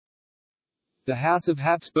The House of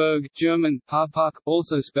Habsburg, German, Habsburg,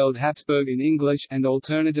 also spelled Habsburg in English and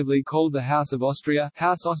alternatively called the House of Austria,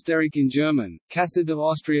 Haus Österreich in German, Casa de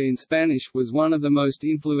Austria in Spanish, was one of the most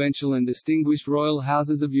influential and distinguished royal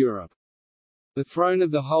houses of Europe. The throne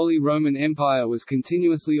of the Holy Roman Empire was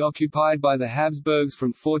continuously occupied by the Habsburgs from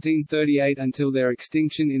 1438 until their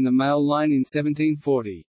extinction in the male line in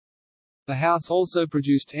 1740. The house also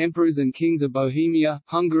produced emperors and kings of Bohemia,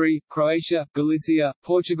 Hungary, Croatia, Galicia,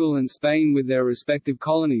 Portugal and Spain with their respective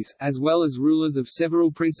colonies, as well as rulers of several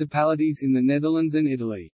principalities in the Netherlands and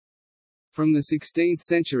Italy. From the 16th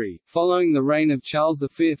century, following the reign of Charles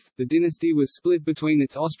V, the dynasty was split between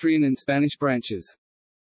its Austrian and Spanish branches.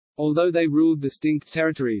 Although they ruled distinct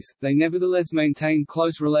territories, they nevertheless maintained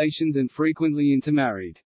close relations and frequently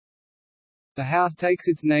intermarried. The house takes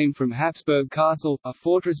its name from Habsburg Castle, a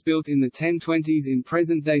fortress built in the 1020s in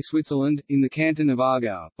present-day Switzerland, in the canton of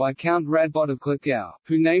Aargau, by Count Radbot of Klettgau,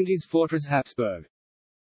 who named his fortress Habsburg.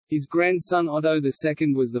 His grandson Otto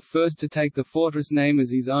II was the first to take the fortress name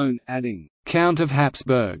as his own, adding, "Count of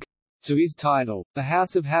Habsburg" to his title. The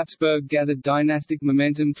House of Habsburg gathered dynastic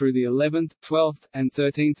momentum through the 11th, 12th, and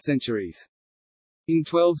 13th centuries. In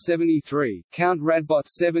 1273, Count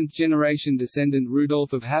Radbot's seventh-generation descendant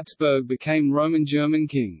Rudolf of Habsburg became Roman German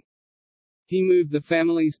king. He moved the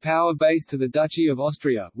family's power base to the Duchy of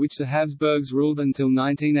Austria, which the Habsburgs ruled until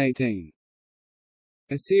 1918.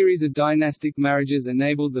 A series of dynastic marriages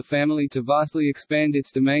enabled the family to vastly expand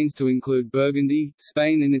its domains to include Burgundy,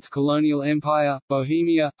 Spain and its colonial empire,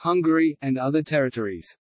 Bohemia, Hungary, and other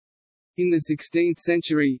territories. In the 16th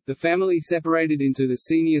century, the family separated into the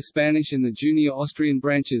senior Spanish and the junior Austrian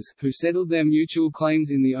branches, who settled their mutual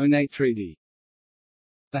claims in the Onate Treaty.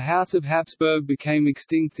 The House of Habsburg became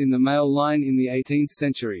extinct in the male line in the 18th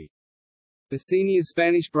century. The senior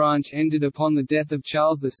Spanish branch ended upon the death of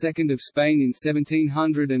Charles II of Spain in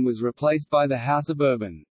 1700 and was replaced by the House of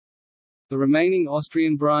Bourbon. The remaining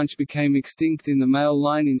Austrian branch became extinct in the male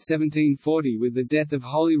line in 1740 with the death of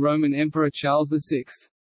Holy Roman Emperor Charles VI.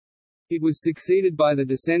 It was succeeded by the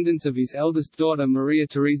descendants of his eldest daughter Maria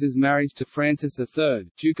Theresa's marriage to Francis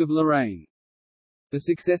III, Duke of Lorraine. The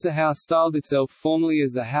successor house styled itself formally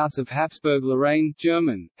as the House of Habsburg-Lorraine,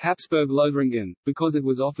 German, Habsburg-Lothringen, because it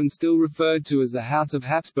was often still referred to as the House of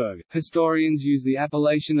Habsburg. Historians use the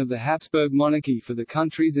appellation of the Habsburg monarchy for the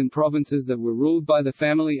countries and provinces that were ruled by the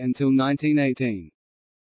family until 1918.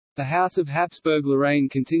 The House of Habsburg-Lorraine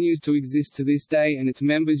continues to exist to this day and its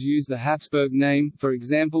members use the Habsburg name, for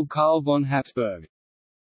example Karl von Habsburg.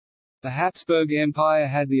 The Habsburg Empire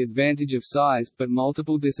had the advantage of size, but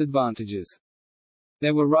multiple disadvantages.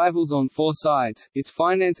 There were rivals on four sides, its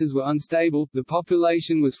finances were unstable, the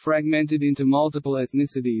population was fragmented into multiple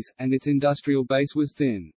ethnicities, and its industrial base was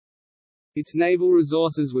thin. Its naval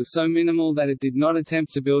resources were so minimal that it did not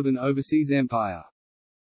attempt to build an overseas empire.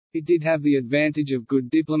 It did have the advantage of good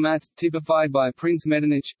diplomats, typified by Prince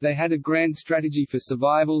Metternich. They had a grand strategy for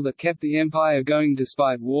survival that kept the empire going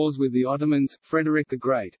despite wars with the Ottomans, Frederick the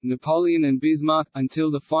Great, Napoleon and Bismarck,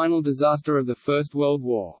 until the final disaster of the First World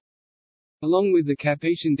War. Along with the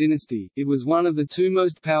Capetian dynasty, it was one of the two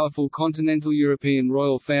most powerful continental European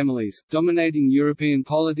royal families, dominating European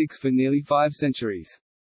politics for nearly 5 centuries.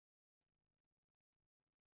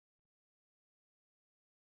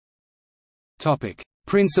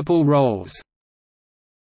 Principal roles.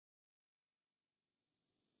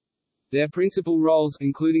 Their principal roles,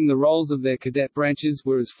 including the roles of their cadet branches,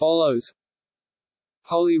 were as follows: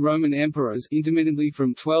 Holy Roman Emperors, intermittently from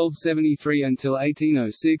 1273 until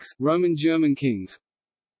 1806, Roman German kings.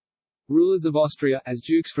 Rulers of Austria, as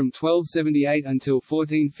dukes from 1278 until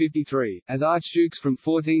 1453, as archdukes from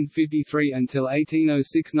 1453 until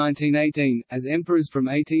 1806–1918, as emperors from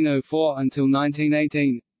 1804 until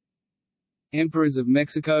 1918. Emperors of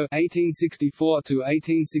Mexico 1864 to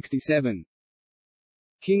 1867.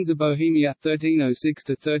 Kings of Bohemia 1306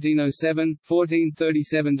 to 1307,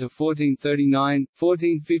 1437 to 1439,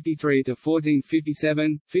 1453 to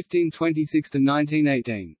 1457, 1526 to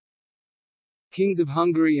 1918. Kings of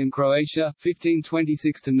Hungary and Croatia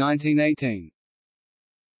 1526 to 1918.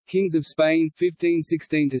 Kings of Spain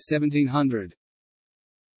 1516 to 1700.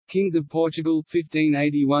 Kings of Portugal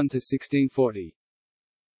 1581 to 1640.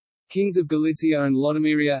 Kings of Galicia and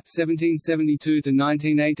Lodomeria 1772 to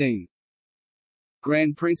 1918.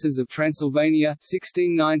 Grand Princes of Transylvania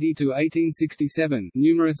 1690 to 1867.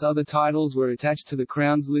 Numerous other titles were attached to the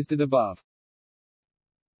crowns listed above.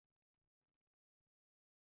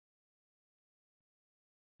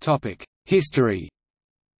 Topic: History.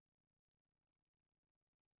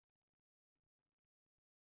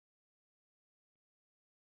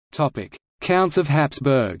 Topic: Counts of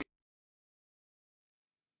Habsburg.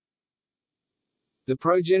 The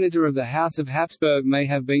progenitor of the House of Habsburg may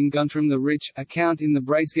have been Guntram the Rich, a count in the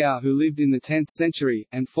Breisgau who lived in the 10th century,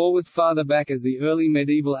 and forward farther back as the early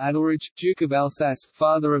medieval Adalrich, Duke of Alsace,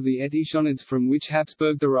 father of the Eticonids from which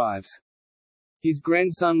Habsburg derives. His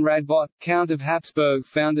grandson Radbot, Count of Habsburg,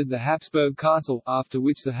 founded the Habsburg Castle, after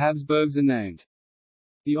which the Habsburgs are named.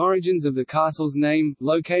 The origins of the castle's name,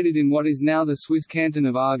 located in what is now the Swiss canton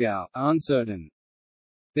of Aargau, are uncertain.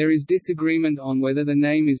 There is disagreement on whether the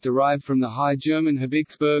name is derived from the High German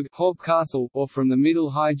Habixburg, Haupt Castle, or from the Middle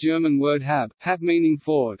High German word Hab, meaning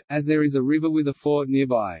ford, as there is a river with a fort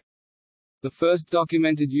nearby. The first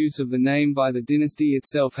documented use of the name by the dynasty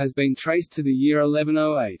itself has been traced to the year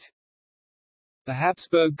 1108. The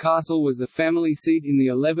Habsburg Castle was the family seat in the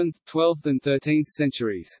 11th, 12th and 13th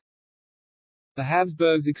centuries. The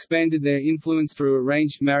Habsburgs expanded their influence through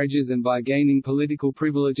arranged marriages and by gaining political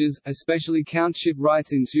privileges, especially countship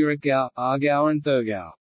rights in Zurichgau, Aargau and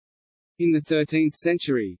Thurgau. In the 13th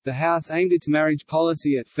century, the house aimed its marriage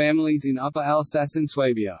policy at families in Upper Alsace and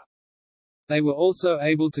Swabia. They were also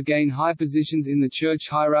able to gain high positions in the church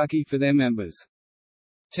hierarchy for their members.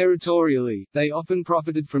 Territorially, they often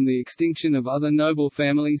profited from the extinction of other noble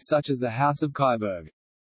families such as the House of Kyburg.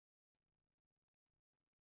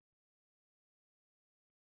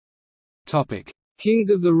 Kings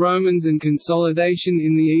of the Romans and consolidation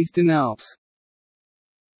in the Eastern Alps.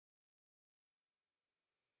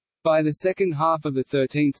 By the second half of the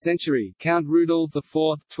 13th century, Count Rudolf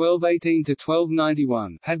IV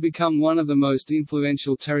 (1218–1291) had become one of the most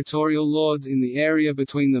influential territorial lords in the area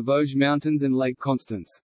between the Vosges Mountains and Lake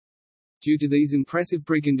Constance. Due to these impressive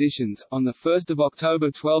preconditions, on 1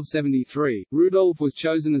 October 1273, Rudolf was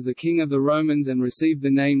chosen as the King of the Romans and received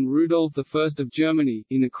the name Rudolf I of Germany.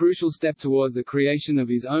 In a crucial step towards the creation of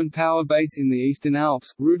his own power base in the Eastern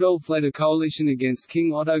Alps, Rudolf led a coalition against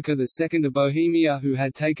King Ottokar II of Bohemia, who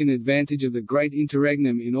had taken advantage of the Great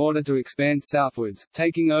Interregnum in order to expand southwards,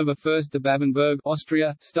 taking over first the Babenberg,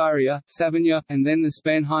 Austria, Styria, Sabinia, and then the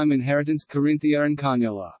Spanheim inheritance, Carinthia and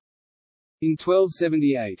Carniola. In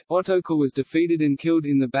 1278, Ottokar was defeated and killed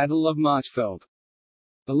in the Battle of Marchfeld.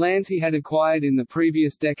 The lands he had acquired in the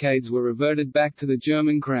previous decades were reverted back to the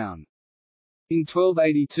German crown. In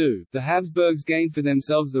 1282, the Habsburgs gained for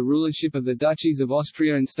themselves the rulership of the duchies of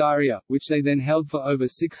Austria and Styria, which they then held for over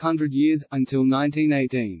 600 years, until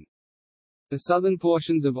 1918. The southern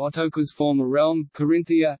portions of Ottokar's former realm,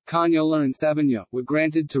 Carinthia, Carniola and Sabinia, were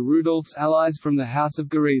granted to Rudolf's allies from the House of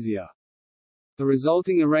Gorizia. The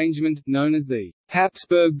resulting arrangement, known as the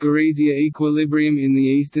Habsburg-Gorizia equilibrium in the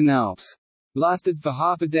Eastern Alps, lasted for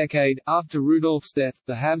half a decade. After Rudolf's death,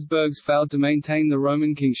 the Habsburgs failed to maintain the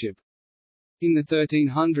Roman kingship. In the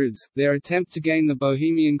 1300s, their attempt to gain the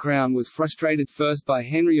Bohemian crown was frustrated first by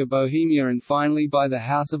Henry of Bohemia and finally by the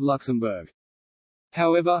House of Luxembourg.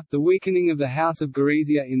 However, the weakening of the House of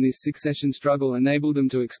Gorizia in this succession struggle enabled them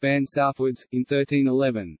to expand southwards. In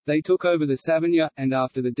 1311, they took over the Sabinia, and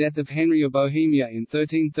after the death of Henry of Bohemia in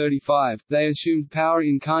 1335, they assumed power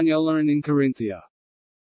in Carniola and in Carinthia.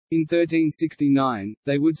 In 1369,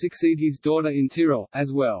 they would succeed his daughter in Tyrol,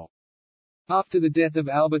 as well. After the death of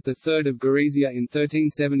Albert III of Gorizia in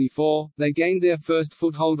 1374, they gained their first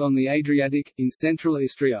foothold on the Adriatic, in central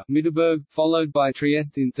Istria, Mitterberg, followed by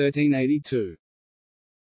Trieste in 1382.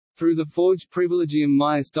 Through the forged Privilegium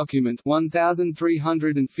Maius document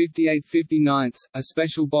 1358/59, a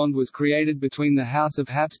special bond was created between the House of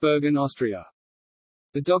Habsburg and Austria.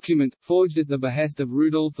 The document, forged at the behest of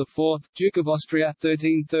Rudolf IV, Duke of Austria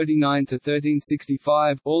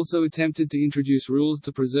 (1339–1365), also attempted to introduce rules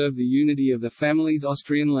to preserve the unity of the family's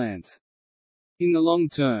Austrian lands. In the long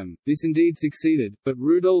term, this indeed succeeded, but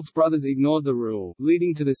Rudolf's brothers ignored the rule,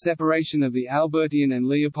 leading to the separation of the Albertine and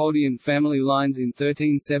Leopoldine family lines in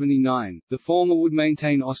 1379. The former would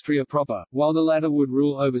maintain Austria proper, while the latter would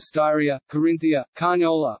rule over Styria, Carinthia,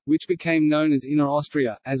 Carniola, which became known as Inner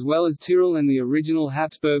Austria, as well as Tyrol and the original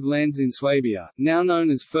Habsburg lands in Swabia, now known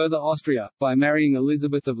as Further Austria, by marrying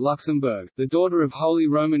Elizabeth of Luxembourg, the daughter of Holy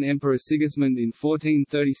Roman Emperor Sigismund in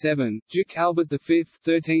 1437, Duke Albert V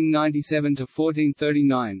 (1397–1439).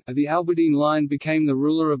 The Albertine line became the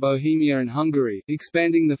ruler of Bohemia and Hungary,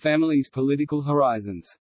 expanding the family's political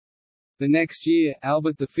horizons. The next year,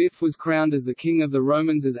 Albert V was crowned as the King of the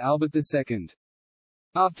Romans as Albert II.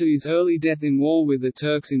 After his early death in war with the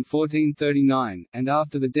Turks in 1439, and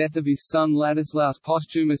after the death of his son Ladislaus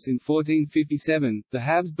Posthumus in 1457, the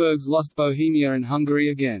Habsburgs lost Bohemia and Hungary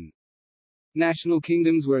again. National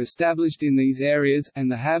kingdoms were established in these areas,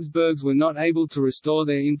 and the Habsburgs were not able to restore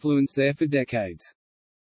their influence there for decades.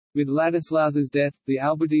 With Ladislaus's death, the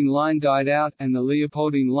Albertine line died out, and the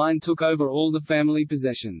Leopoldine line took over all the family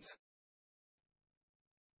possessions.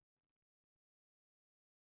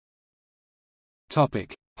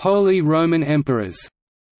 Holy Roman Emperors.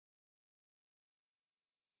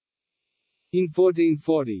 In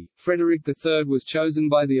 1440, Frederick III was chosen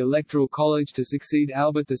by the Electoral College to succeed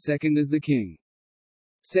Albert II as the king.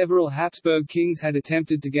 Several Habsburg kings had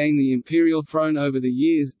attempted to gain the imperial throne over the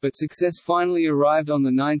years, but success finally arrived on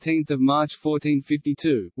 19 March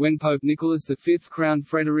 1452, when Pope Nicholas V crowned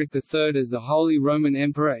Frederick III as the Holy Roman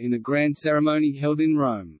Emperor in a grand ceremony held in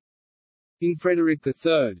Rome. In Frederick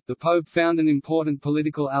III, the Pope found an important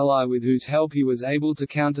political ally with whose help he was able to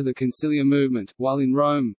counter the conciliar movement. While in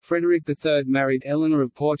Rome, Frederick III married Eleanor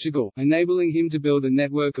of Portugal, enabling him to build a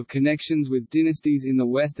network of connections with dynasties in the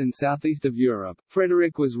west and southeast of Europe.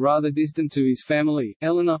 Frederick was rather distant to his family.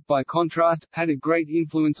 Eleanor, by contrast, had a great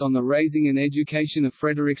influence on the raising and education of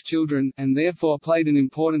Frederick's children, and therefore played an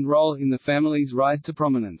important role in the family's rise to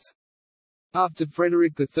prominence. After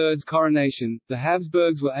Frederick III's coronation, the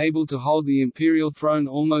Habsburgs were able to hold the imperial throne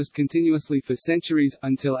almost continuously for centuries,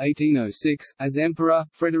 until 1806. As emperor,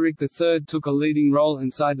 Frederick III took a leading role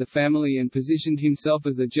inside the family and positioned himself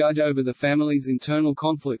as the judge over the family's internal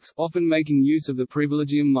conflicts, often making use of the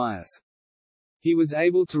privilegium maius. He was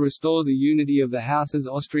able to restore the unity of the house's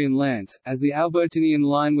Austrian lands, as the Albertinian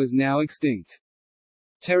line was now extinct.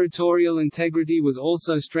 Territorial integrity was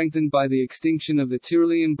also strengthened by the extinction of the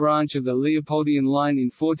Tyrolean branch of the Leopoldine line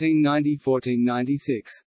in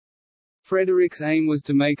 1490–1496. Frederick's aim was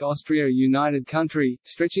to make Austria a united country,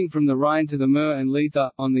 stretching from the Rhine to the Mur and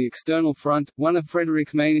Leitha. On the external front, one of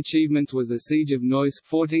Frederick's main achievements was the Siege of Neuss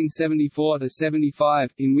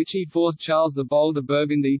 (1474–75), in which he forced Charles the Bold of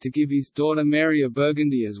Burgundy to give his daughter Mary of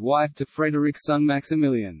Burgundy as wife to Frederick's son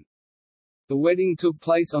Maximilian. The wedding took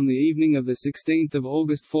place on the evening of 16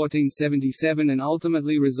 August 1477 and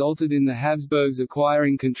ultimately resulted in the Habsburgs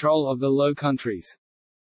acquiring control of the Low Countries.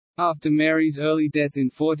 After Mary's early death in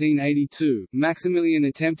 1482, Maximilian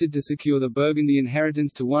attempted to secure the Burgundy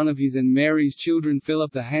inheritance to one of his and Mary's children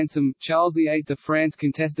Philip the Handsome. Charles VIII of France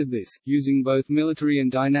contested this, using both military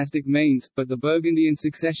and dynastic means, but the Burgundian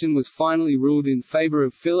succession was finally ruled in favour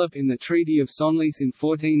of Philip in the Treaty of Senlis in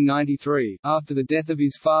 1493. After the death of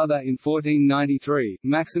his father in 1493,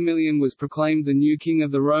 Maximilian was proclaimed the new king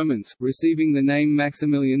of the Romans, receiving the name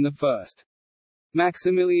Maximilian I.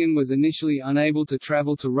 Maximilian was initially unable to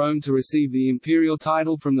travel to Rome to receive the imperial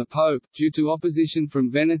title from the Pope, due to opposition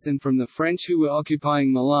from Venice and from the French who were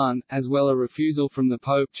occupying Milan, as well as a refusal from the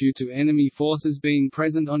Pope due to enemy forces being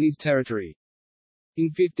present on his territory.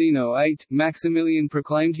 In 1508, Maximilian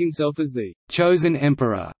proclaimed himself as the chosen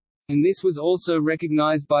emperor, and this was also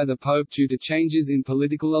recognized by the Pope due to changes in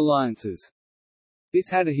political alliances. This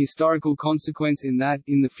had a historical consequence in that,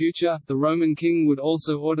 in the future, the Roman king would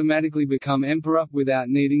also automatically become emperor, without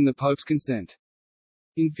needing the Pope's consent.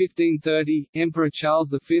 In 1530, Emperor Charles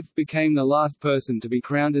V became the last person to be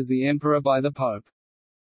crowned as the emperor by the Pope.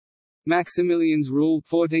 Maximilian's rule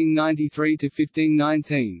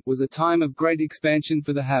 1493–1519 was a time of great expansion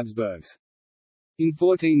for the Habsburgs. In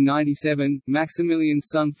 1497, Maximilian's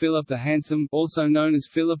son Philip the Handsome, also known as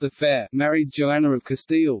Philip the Fair, married Joanna of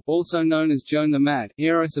Castile, also known as Joan the Mad,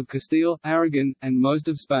 heiress of Castile, Aragon, and most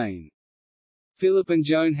of Spain. Philip and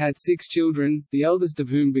Joan had 6 children, the eldest of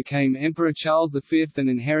whom became Emperor Charles V and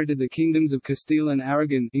inherited the kingdoms of Castile and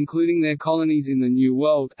Aragon, including their colonies in the New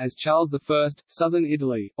World, as Charles I, southern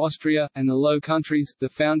Italy, Austria, and the Low Countries. The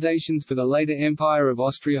foundations for the later Empire of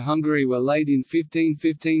Austria-Hungary were laid in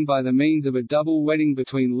 1515 by the means of a double wedding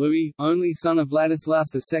between Louis, only son of Ladislaus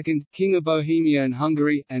II, King of Bohemia and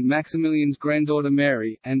Hungary, and Maximilian's granddaughter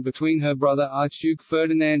Mary, and between her brother Archduke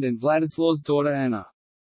Ferdinand and Vladislaus' daughter Anna.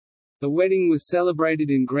 The wedding was celebrated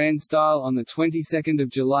in grand style on the 22nd of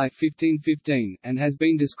July 1515, and has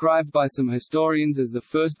been described by some historians as the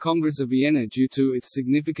First Congress of Vienna due to its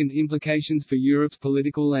significant implications for Europe's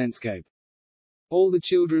political landscape. All the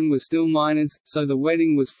children were still minors, so the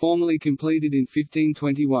wedding was formally completed in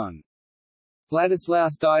 1521.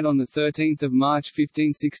 Vladislaus died on 13 March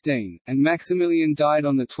 1516, and Maximilian died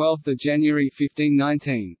on 12 January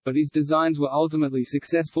 1519, but his designs were ultimately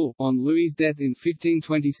successful. On Louis's death in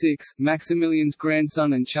 1526, Maximilian's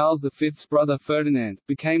grandson and Charles V's brother Ferdinand,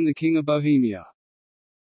 became the King of Bohemia.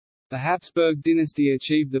 The Habsburg dynasty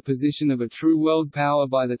achieved the position of a true world power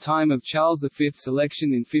by the time of Charles V's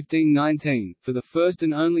election in 1519, for the first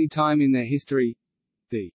and only time in their history.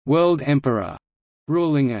 The world emperor,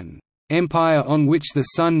 ruling an empire on which the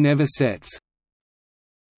sun never sets.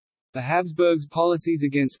 The Habsburgs' policies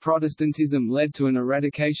against Protestantism led to an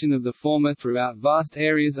eradication of the former throughout vast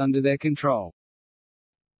areas under their control.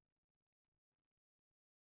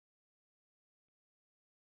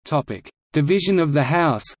 Division of the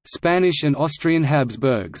House, Spanish and Austrian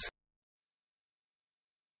Habsburgs.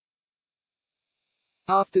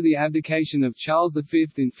 After the abdication of Charles V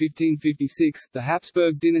in 1556, the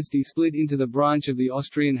Habsburg dynasty split into the branch of the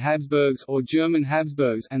Austrian Habsburgs or German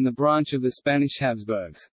Habsburgs and the branch of the Spanish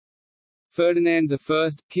Habsburgs. Ferdinand I,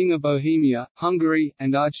 King of Bohemia, Hungary,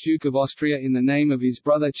 and Archduke of Austria in the name of his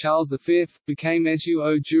brother Charles V, became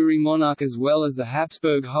suo jure monarch as well as the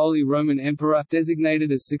Habsburg Holy Roman Emperor,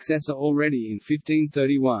 designated as successor already in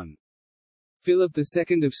 1531. Philip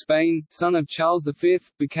II of Spain, son of Charles V,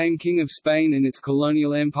 became King of Spain and its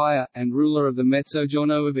colonial empire, and ruler of the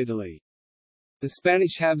Mezzogiorno of Italy. The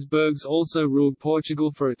Spanish Habsburgs also ruled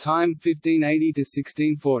Portugal for a time 1580 to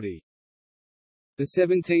 1640. The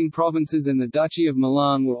 17 provinces and the Duchy of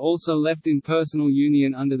Milan were also left in personal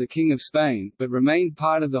union under the King of Spain, but remained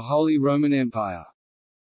part of the Holy Roman Empire.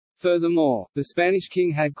 Furthermore, the Spanish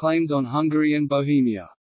king had claims on Hungary and Bohemia.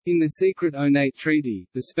 In the secret Onate Treaty,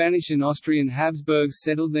 the Spanish and Austrian Habsburgs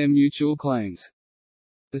settled their mutual claims.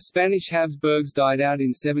 The Spanish Habsburgs died out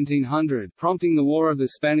in 1700, prompting the War of the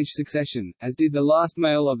Spanish Succession, as did the last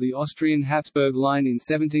male of the Austrian Habsburg line in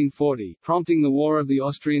 1740, prompting the War of the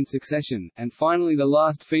Austrian Succession, and finally the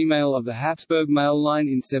last female of the Habsburg male line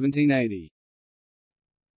in 1780.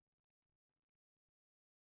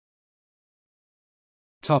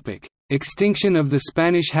 Topic: Extinction of the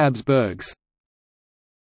Spanish Habsburgs.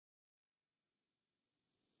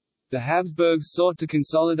 The Habsburgs sought to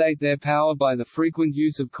consolidate their power by the frequent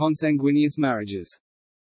use of consanguineous marriages.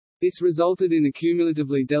 This resulted in a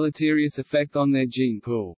cumulatively deleterious effect on their gene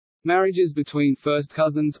pool. Marriages between first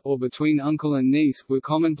cousins, or between uncle and niece, were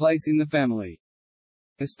commonplace in the family.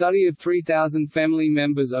 A study of 3,000 family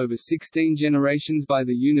members over 16 generations by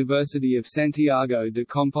the University of Santiago de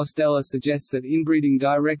Compostela suggests that inbreeding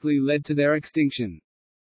directly led to their extinction.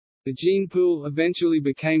 The gene pool eventually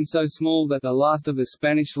became so small that the last of the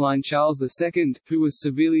Spanish line, Charles II, who was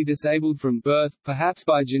severely disabled from birth, perhaps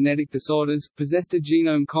by genetic disorders, possessed a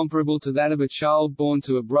genome comparable to that of a child born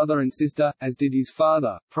to a brother and sister, as did his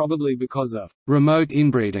father, probably because of remote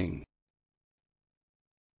inbreeding.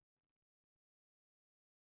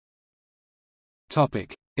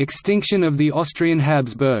 Topic: Extinction of the Austrian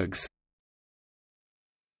Habsburgs.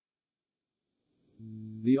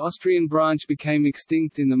 The Austrian branch became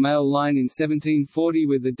extinct in the male line in 1740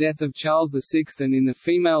 with the death of Charles VI and in the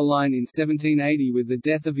female line in 1780 with the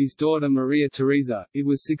death of his daughter Maria Theresa. It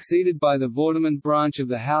was succeeded by the Vaudemont branch of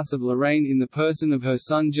the House of Lorraine in the person of her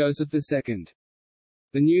son Joseph II.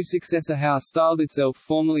 The new successor house styled itself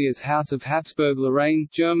formally as House of Habsburg-Lorraine,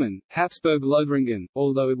 German, Habsburg-Lothringen,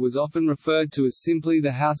 although it was often referred to as simply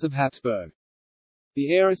the House of Habsburg.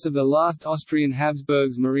 The heiress of the last Austrian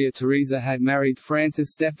Habsburgs, Maria Theresa, had married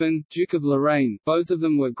Francis Stephan, Duke of Lorraine. Both of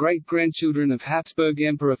them were great-grandchildren of Habsburg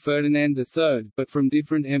Emperor Ferdinand III, but from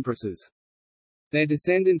different empresses. Their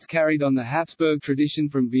descendants carried on the Habsburg tradition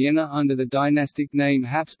from Vienna under the dynastic name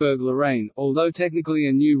Habsburg-Lorraine, although technically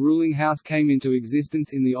a new ruling house came into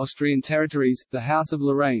existence in the Austrian territories, the House of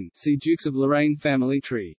Lorraine. See Dukes of Lorraine family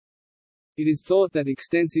tree. It is thought that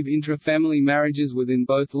extensive intra-family marriages within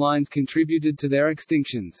both lines contributed to their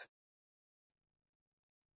extinctions.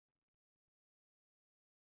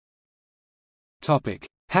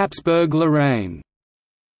 Habsburg-Lorraine.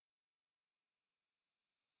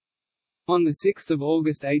 On 6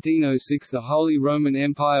 August 1806 the Holy Roman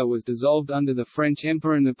Empire was dissolved under the French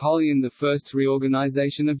Emperor Napoleon I's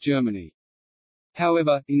reorganization of Germany.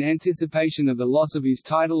 However, in anticipation of the loss of his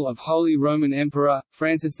title of Holy Roman Emperor,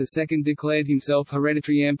 Francis II declared himself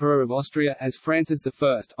hereditary Emperor of Austria as Francis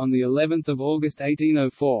I on the 11th of August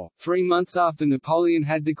 1804, 3 months after Napoleon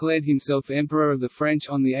had declared himself Emperor of the French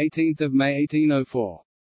on the 18th of May 1804.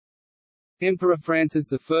 Emperor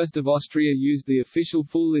Francis I of Austria used the official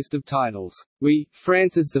full list of titles. We,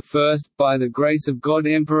 Francis I, by the grace of God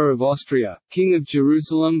Emperor of Austria, King of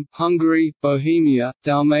Jerusalem, Hungary, Bohemia,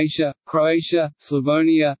 Dalmatia, Croatia,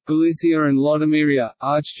 Slavonia, Galicia and Lodomeria,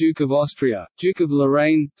 Archduke of Austria, Duke of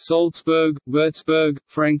Lorraine, Salzburg, Würzburg,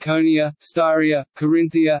 Franconia, Styria,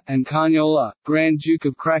 Carinthia, and Carniola, Grand Duke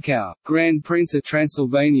of Krakow, Grand Prince of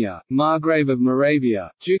Transylvania, Margrave of Moravia,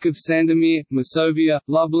 Duke of Sandomir, Masovia,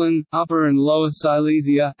 Lublin, Upper and Lower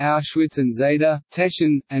Silesia, Auschwitz and Zeta,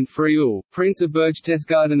 Teschen, and Friul, Prince of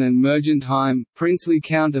Berchtesgaden and Mergentheim, Princely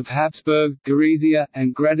Count of Habsburg, Gorizia,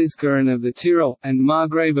 and Gradiska and of the Tyrol, and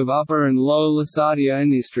Margrave of Upper and Lower Lusatia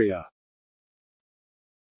and Istria.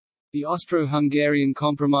 The Austro-Hungarian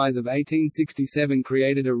Compromise of 1867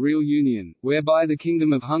 created a real union, whereby the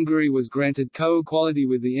Kingdom of Hungary was granted co-equality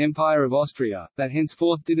with the Empire of Austria, that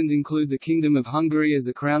henceforth didn't include the Kingdom of Hungary as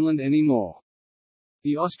a crownland anymore.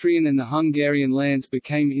 The Austrian and the Hungarian lands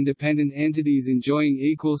became independent entities enjoying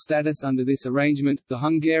equal status under this arrangement. The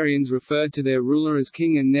Hungarians referred to their ruler as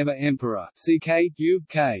king and never emperor. CK.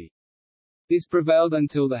 This prevailed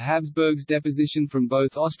until the Habsburgs' deposition from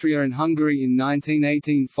both Austria and Hungary in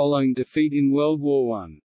 1918 following defeat in World War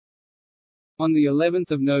I. On the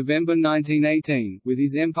 11th of November 1918, with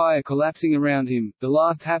his empire collapsing around him, the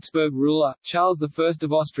last Habsburg ruler, Charles I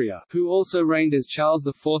of Austria, who also reigned as Charles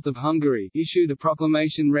IV of Hungary, issued a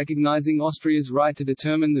proclamation recognizing Austria's right to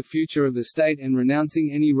determine the future of the state and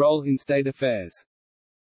renouncing any role in state affairs.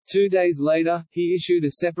 2 days later, he issued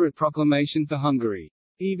a separate proclamation for Hungary.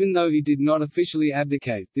 Even though he did not officially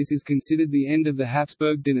abdicate, this is considered the end of the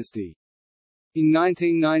Habsburg dynasty. In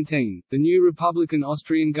 1919, the new Republican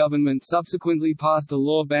Austrian government subsequently passed a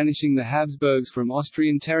law banishing the Habsburgs from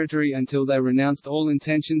Austrian territory until they renounced all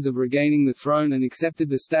intentions of regaining the throne and accepted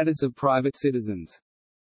the status of private citizens.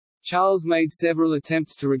 Charles made several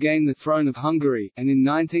attempts to regain the throne of Hungary, and in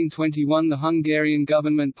 1921 the Hungarian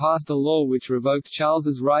government passed a law which revoked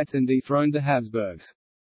Charles's rights and dethroned the Habsburgs.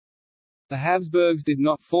 The Habsburgs did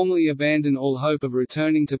not formally abandon all hope of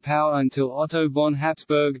returning to power until Otto von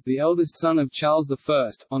Habsburg, the eldest son of Charles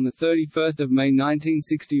I, on 31 May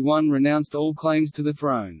 1961 renounced all claims to the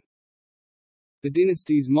throne. The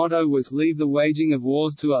dynasty's motto was, "Leave the waging of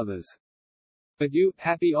wars to others. But you,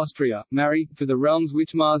 happy Austria, marry, for the realms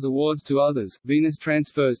which Mars awards to others, Venus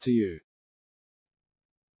transfers to you."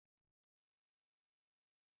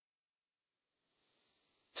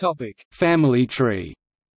 Family tree.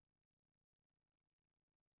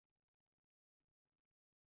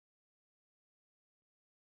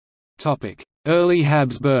 Early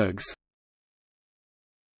Habsburgs.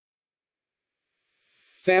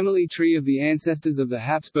 Family tree of the ancestors of the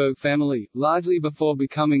Habsburg family, largely before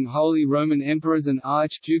becoming Holy Roman Emperors and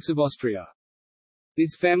Archdukes of Austria.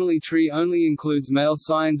 This family tree only includes male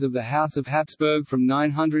scions of the House of Habsburg from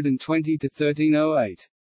 920 to 1308.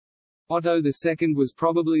 Otto II was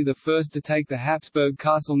probably the first to take the Habsburg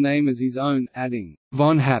castle name as his own, adding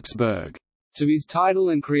von Habsburg to his title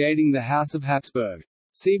and creating the House of Habsburg.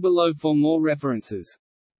 See below for more references.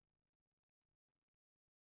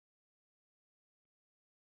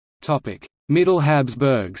 Middle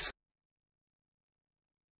Habsburgs.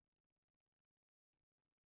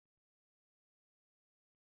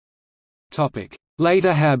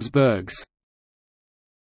 Later Habsburgs.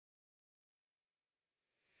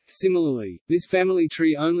 Similarly, this family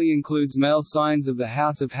tree only includes male scions of the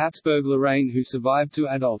House of Habsburg-Lorraine who survived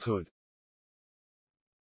to adulthood.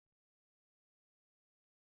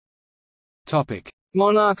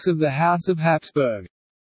 Monarchs of the House of Habsburg.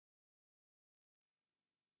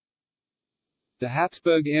 The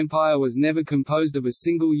Habsburg Empire was never composed of a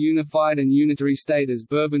single unified and unitary state as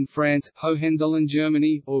Bourbon France, Hohenzollern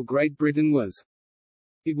Germany, or Great Britain was.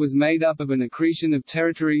 It was made up of an accretion of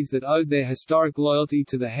territories that owed their historic loyalty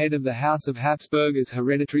to the head of the House of Habsburg as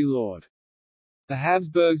hereditary lord. The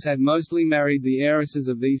Habsburgs had mostly married the heiresses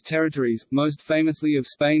of these territories, most famously of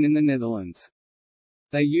Spain and the Netherlands.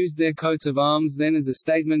 They used their coats of arms then as a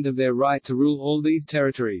statement of their right to rule all these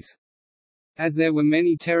territories. As there were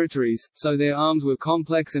many territories, so their arms were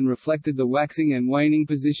complex and reflected the waxing and waning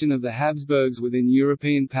position of the Habsburgs within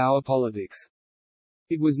European power politics.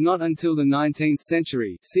 It was not until the 19th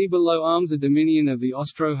century, see below Arms, a dominion of the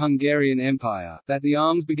Austro-Hungarian Empire, that the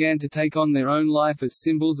arms began to take on their own life as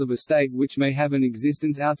symbols of a state which may have an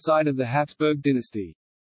existence outside of the Habsburg dynasty.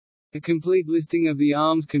 A complete listing of the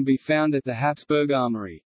arms can be found at the Habsburg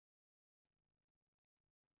Armory.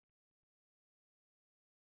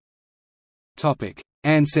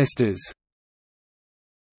 Ancestors.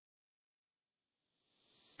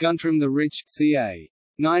 Guntram the Rich, ca.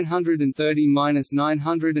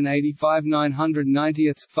 930–985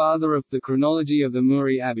 990th, father of the Chronology of the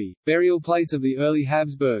Muri Abbey, burial place of the early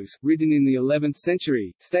Habsburgs, written in the 11th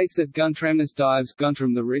century, states that Guntramnus Dives,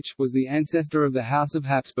 Guntram the Rich, was the ancestor of the House of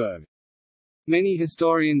Habsburg. Many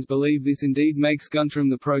historians believe this indeed makes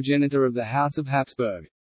Guntram the progenitor of the House of Habsburg.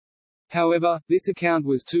 However, this account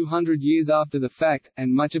was 200 years after the fact,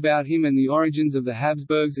 and much about him and the origins of the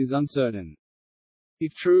Habsburgs is uncertain.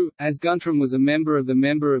 If true, as Guntram was a member of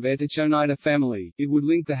Etechonida family, it would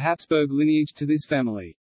link the Habsburg lineage to this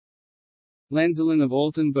family. Lanzelin of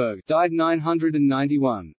Altenburg died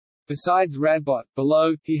 991. Besides Radbot,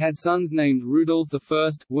 below, he had sons named Rudolf I,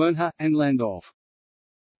 Wernher, and Landolf.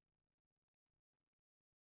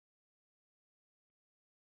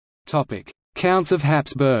 Counts of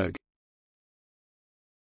Habsburg.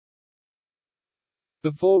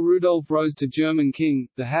 Before Rudolf rose to German king,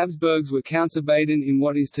 the Habsburgs were Counts of Baden in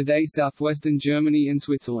what is today southwestern Germany and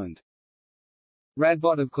Switzerland.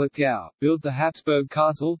 Radbot of Kletkow, built the Habsburg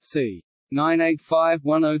castle, c.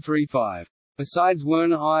 985–1035. Besides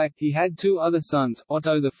Werner I, he had two other sons,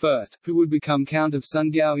 Otto I, who would become Count of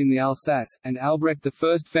Sundgau in the Alsace, and Albrecht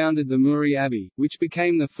I founded the Muri Abbey, which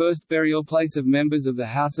became the first burial place of members of the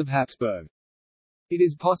House of Habsburg. It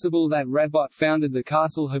is possible that Radbot founded the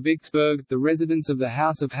castle Habsburg, the residence of the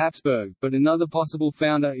House of Habsburg, but another possible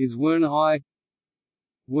founder is Werner I.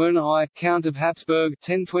 Werner I, Count of Habsburg,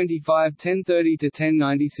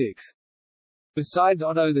 1025–1030–1096. Besides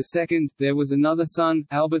Otto II, there was another son,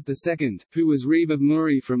 Albert II, who was Reeve of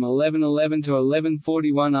Muri from 1111 to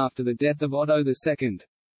 1141 after the death of Otto II.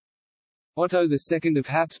 Otto II of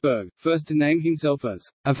Habsburg, first to name himself as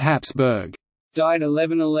of Habsburg, died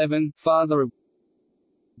 1111, father of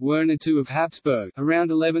Werner II of Habsburg, around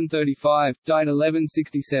 1135, died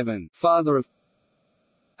 1167, father of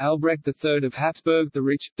Albrecht III of Habsburg the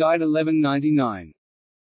Rich, died 1199.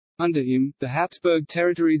 Under him, the Habsburg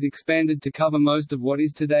territories expanded to cover most of what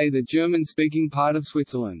is today the German-speaking part of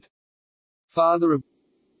Switzerland. Father of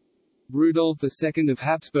Rudolf II of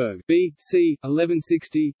Habsburg, b.c.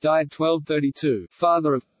 1160, died 1232,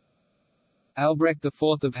 father of Albrecht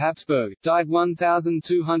IV of Habsburg, died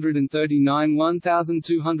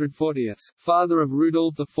 1239–1240, father of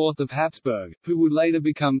Rudolf IV of Habsburg, who would later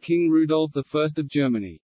become King Rudolf I of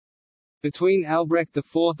Germany. Between Albrecht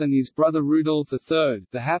IV and his brother Rudolf III,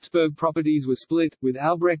 the Habsburg properties were split, with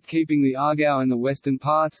Albrecht keeping the Aargau and the western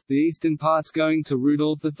parts, the eastern parts going to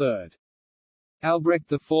Rudolf III.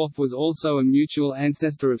 Albrecht IV was also a mutual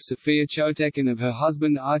ancestor of Sophia Chotek and of her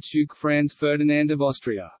husband Archduke Franz Ferdinand of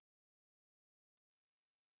Austria.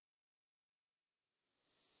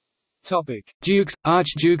 Topic: Dukes,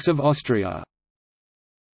 Archdukes of Austria.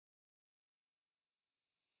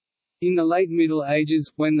 In the late Middle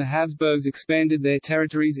Ages, when the Habsburgs expanded their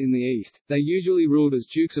territories in the east, they usually ruled as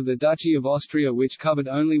dukes of the Duchy of Austria, which covered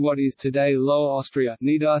only what is today Lower Austria,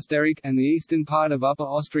 Niederösterreich, and the eastern part of Upper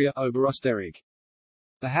Austria, Oberösterreich.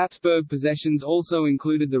 The Habsburg possessions also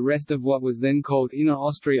included the rest of what was then called Inner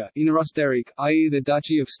Austria, Innerösterreich, i.e. the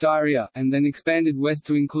Duchy of Styria, and then expanded west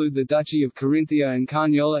to include the Duchy of Carinthia and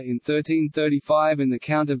Carniola in 1335 and the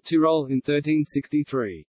Count of Tyrol in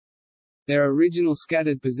 1363. Their original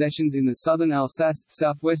scattered possessions in the southern Alsace,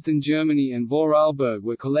 southwestern Germany and Vorarlberg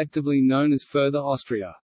were collectively known as Further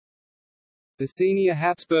Austria. The senior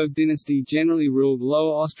Habsburg dynasty generally ruled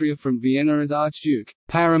Lower Austria from Vienna as Archduke,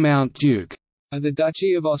 Paramount Duke, of the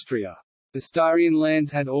Duchy of Austria. The Styrian lands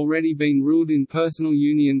had already been ruled in personal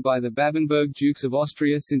union by the Babenberg Dukes of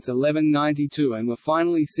Austria since 1192 and were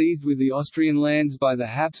finally seized with the Austrian lands by the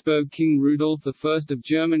Habsburg King Rudolf I of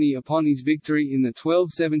Germany upon his victory in the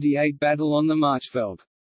 1278 battle on the Marchfeld.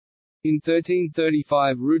 In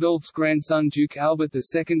 1335 Rudolf's grandson Duke Albert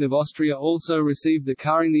II of Austria also received the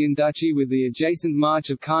Carinthian duchy with the adjacent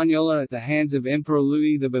March of Carniola at the hands of Emperor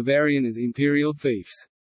Louis the Bavarian as imperial fiefs.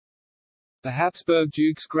 The Habsburg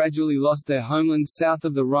dukes gradually lost their homelands south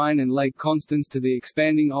of the Rhine and Lake Constance to the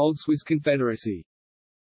expanding Old Swiss Confederacy.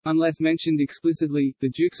 Unless mentioned explicitly, the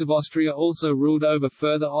Dukes of Austria also ruled over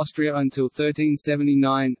Further Austria until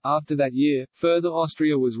 1379. After that year, Further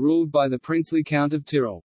Austria was ruled by the princely Count of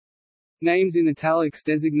Tyrol. Names in italics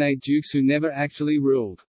designate dukes who never actually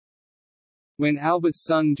ruled. When Albert's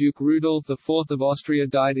son Duke Rudolf IV of Austria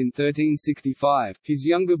died in 1365, his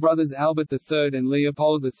younger brothers Albert III and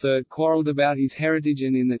Leopold III quarrelled about his heritage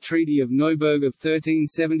and in the Treaty of Neuburg of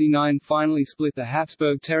 1379 finally split the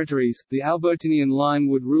Habsburg territories. The Albertinian line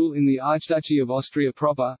would rule in the Archduchy of Austria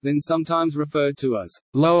proper, then sometimes referred to as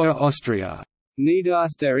Lower Austria,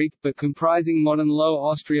 Niederösterreich, but comprising modern Lower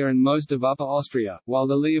Austria and most of Upper Austria, while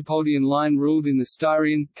the Leopoldian line ruled in the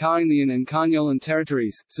Styrian, Carinthian and Carniolan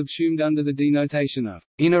territories, subsumed under the denotation of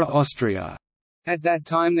Inner Austria. At that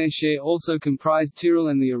time their share also comprised Tyrol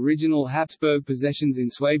and the original Habsburg possessions in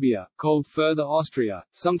Swabia, called Further Austria.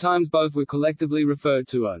 Sometimes both were collectively referred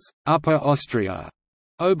to as Upper Austria,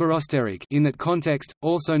 Oberösterreich, in that context,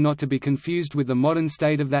 also not to be confused with the modern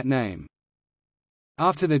state of that name.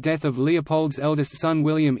 After the death of Leopold's eldest son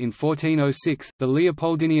William in 1406, the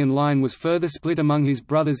Leopoldinian line was further split among his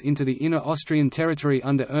brothers into the Inner Austrian territory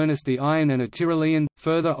under Ernest the Iron and a Tyrolean,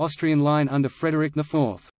 Further Austrian line under Frederick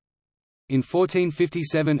IV. In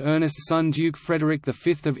 1457 Ernest's son Duke Frederick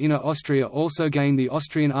V of Inner Austria also gained the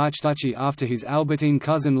Austrian archduchy after his Albertine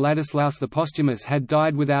cousin Ladislaus the Posthumous had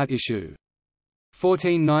died without issue.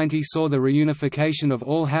 1490 saw the reunification of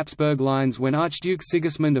all Habsburg lines when Archduke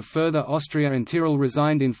Sigismund of Further Austria and Tyrol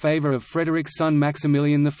resigned in favour of Frederick's son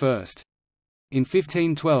Maximilian I. In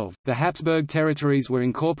 1512, the Habsburg territories were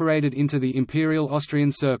incorporated into the Imperial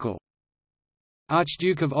Austrian Circle.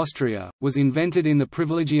 Archduke of Austria, was invented in the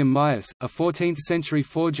Privilegium Maius, a 14th-century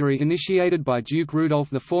forgery initiated by Duke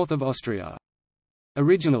Rudolf IV of Austria.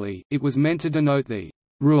 Originally, it was meant to denote the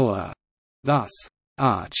ruler, thus,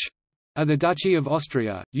 Arch, of the Duchy of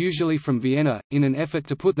Austria, usually from Vienna, in an effort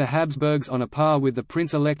to put the Habsburgs on a par with the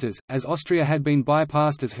prince-electors, as Austria had been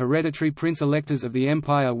bypassed as hereditary prince-electors of the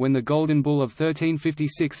empire when the Golden Bull of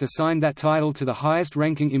 1356 assigned that title to the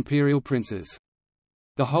highest-ranking imperial princes.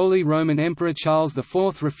 The Holy Roman Emperor Charles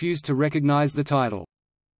IV refused to recognize the title.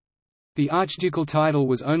 The archducal title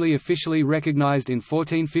was only officially recognized in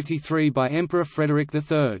 1453 by Emperor Frederick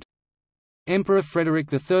III. Emperor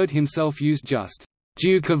Frederick III himself used just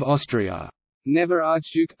Duke of Austria, never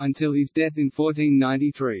Archduke, until his death in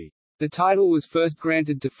 1493. The title was first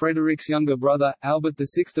granted to Frederick's younger brother, Albert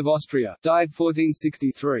VI of Austria, died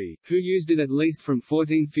 1463, who used it at least from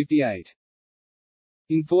 1458.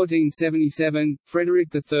 In 1477, Frederick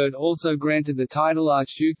III also granted the title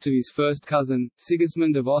Archduke to his first cousin,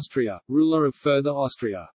 Sigismund of Austria, ruler of Further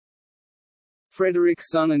Austria. Frederick's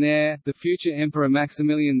son and heir, the future Emperor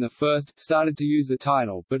Maximilian I, started to use the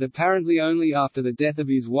title, but apparently only after the death of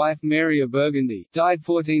his wife Mary of Burgundy, died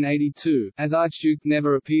 1482, as Archduke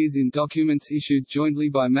never appears in documents issued jointly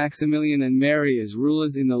by Maximilian and Mary as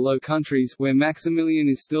rulers in the Low Countries, where Maximilian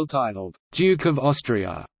is still titled Duke of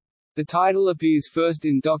Austria. The title appears first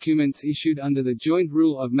in documents issued under the joint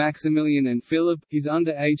rule of Maximilian and Philip, his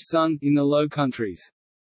underage son, in the Low Countries.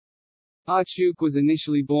 Archduke was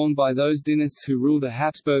initially borne by those dynasts who ruled a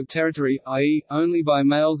Habsburg territory, i.e., only by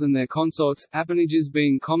males and their consorts, appanages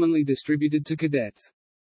being commonly distributed to cadets.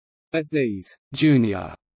 But these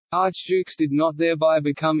junior archdukes did not thereby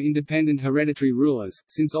become independent hereditary rulers,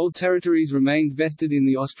 since all territories remained vested in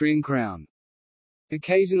the Austrian crown.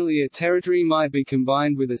 Occasionally a territory might be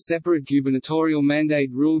combined with a separate gubernatorial mandate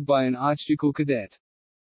ruled by an archducal cadet.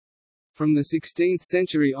 From the 16th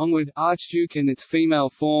century onward, Archduke and its female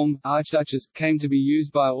form, Archduchess, came to be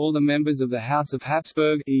used by all the members of the House of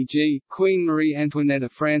Habsburg, e.g., Queen Marie Antoinette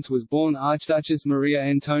of France was born Archduchess Maria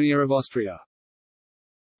Antonia of Austria.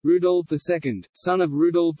 Rudolf II, son of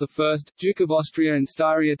Rudolf I, Duke of Austria and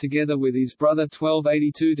Styria together with his brother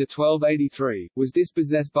 1282–1283, was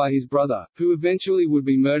dispossessed by his brother, who eventually would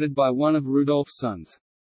be murdered by one of Rudolf's sons.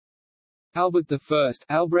 Albert I,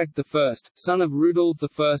 Albrecht I, son of Rudolf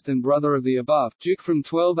I and brother of the above, Duke from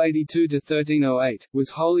 1282 to 1308, was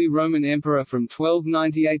Holy Roman Emperor from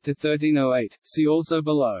 1298 to 1308, see also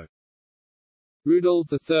below.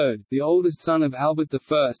 Rudolf III, the oldest son of Albert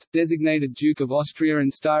I, designated Duke of Austria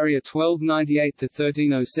and Styria 1298 to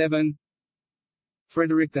 1307.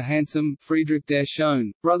 Frederick the Handsome, Friedrich der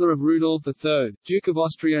Schöne, brother of Rudolf III, Duke of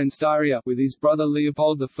Austria and Styria, with his brother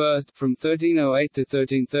Leopold I, from 1308 to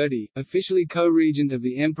 1330, officially co-regent of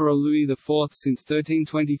the Emperor Louis IV since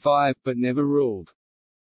 1325, but never ruled.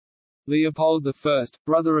 Leopold I,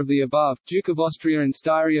 brother of the above, Duke of Austria and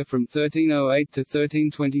Styria from 1308 to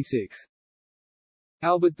 1326.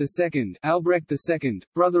 Albert II, Albrecht II,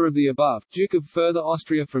 brother of the above, Duke of Further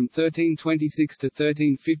Austria from 1326 to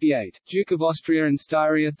 1358, Duke of Austria and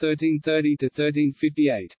Styria 1330 to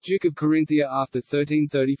 1358, Duke of Carinthia after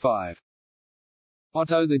 1335.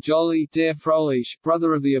 Otto the Jolly, der Frohliche,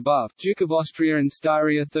 brother of the above, Duke of Austria and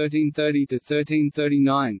Styria 1330 to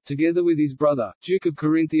 1339, together with his brother, Duke of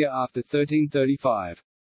Carinthia after 1335.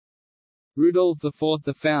 Rudolf IV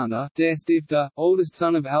the Founder, der Stifter, oldest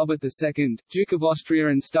son of Albert II, Duke of Austria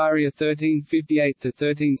and Styria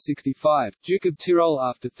 1358–1365, Duke of Tyrol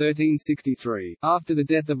after 1363. After the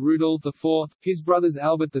death of Rudolf IV, his brothers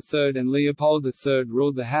Albert III and Leopold III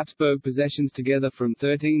ruled the Habsburg possessions together from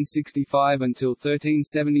 1365 until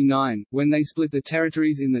 1379, when they split the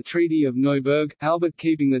territories in the Treaty of Neuburg, Albert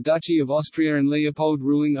keeping the Duchy of Austria and Leopold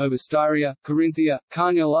ruling over Styria, Carinthia,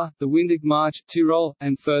 Carniola, the Windic March, Tyrol,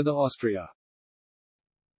 and further Austria.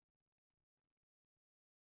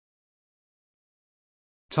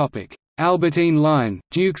 Albertine line,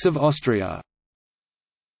 Dukes of Austria.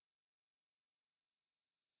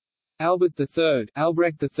 Albert III,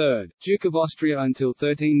 Albrecht III, Duke of Austria until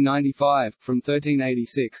 1395, from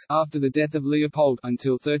 1386, after the death of Leopold,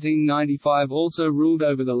 until 1395 also ruled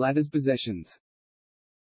over the latter's possessions.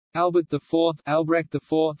 Albert IV, Albrecht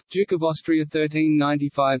IV, Duke of Austria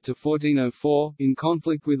 1395–1404, in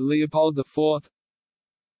conflict with Leopold IV.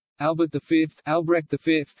 Albert V, Albrecht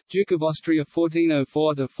V, Duke of Austria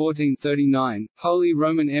 1404–1439, Holy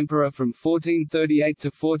Roman Emperor from 1438 to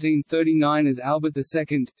 1439 as Albert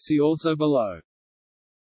II, see also below.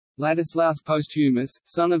 Ladislaus Posthumus,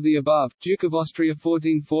 son of the above, Duke of Austria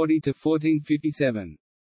 1440–1457.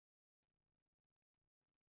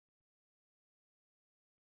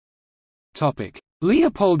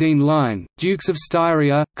 Leopoldine line, Dukes of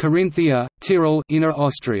Styria, Carinthia, Tyrol, Inner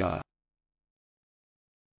Austria.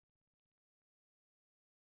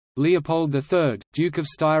 Leopold III, Duke of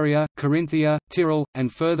Styria, Carinthia, Tyrol,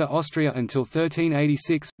 and further Austria until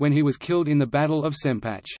 1386, when he was killed in the Battle of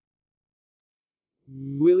Sempach.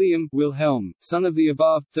 Wilhelm, son of the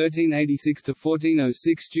above, 1386–1406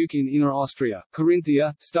 Duke in Inner Austria,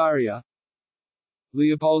 Carinthia, Styria.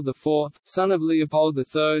 Leopold IV, son of Leopold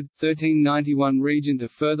III, 1391 Regent of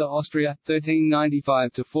further Austria,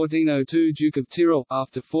 1395–1402 Duke of Tyrol,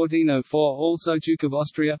 after 1404 also Duke of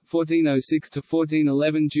Austria,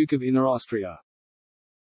 1406–1411 Duke of Inner Austria.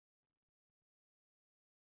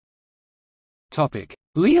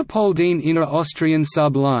 Leopoldine-Inner Austrian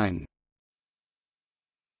subline.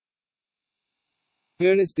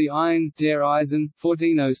 Ernest the Iron, der Eisen,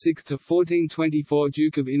 1406–1424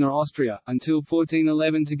 Duke of Inner Austria, until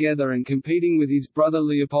 1411 together and competing with his brother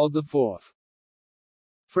Leopold IV.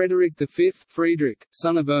 Frederick V, Friedrich,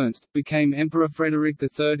 son of Ernst, became Emperor Frederick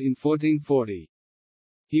III in 1440.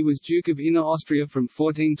 He was Duke of Inner Austria from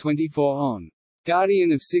 1424 on.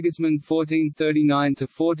 Guardian of Sigismund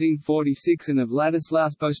 1439–1446 and of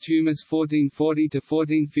Ladislaus Posthumus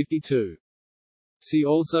 1440–1452. See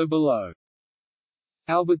also below.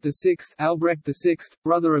 Albert VI, Albrecht VI,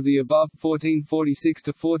 brother of the above,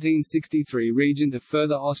 1446–1463 Regent of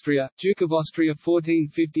further Austria, Duke of Austria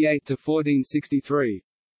 1458–1463.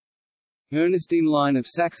 Ernestine line of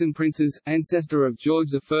Saxon princes, ancestor of George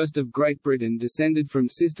I of Great Britain, descended from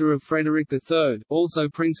sister of Frederick III, also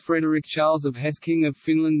Prince Frederick Charles of Hesse, King of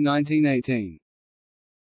Finland 1918.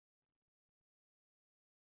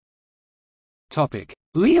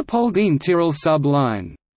 Leopoldine-Tyrol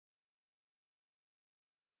subline.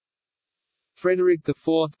 Frederick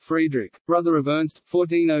IV, Friedrich, brother of Ernst,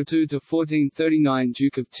 1402–1439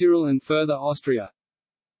 Duke of Tyrol and further Austria.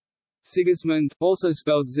 Sigismund, also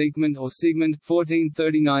spelled Siegmund or Sigmund,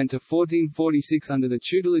 1439–1446 under the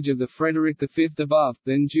tutelage of the Frederick V above,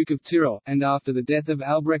 then Duke of Tyrol, and after the death of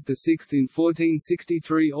Albrecht VI in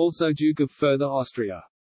 1463 also Duke of further Austria.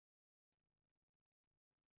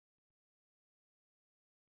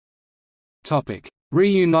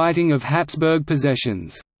 Reuniting of Habsburg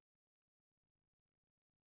possessions.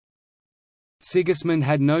 Sigismund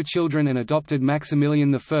had no children and adopted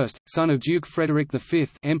Maximilian I, son of Duke Frederick V,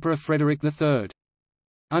 Emperor Frederick III.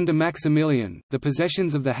 Under Maximilian, the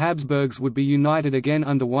possessions of the Habsburgs would be united again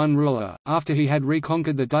under one ruler, after he had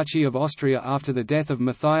reconquered the Duchy of Austria after the death of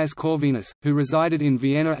Matthias Corvinus, who resided in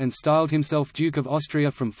Vienna and styled himself Duke of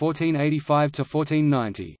Austria from 1485 to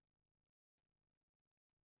 1490.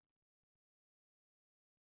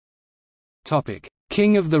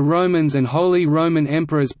 King of the Romans and Holy Roman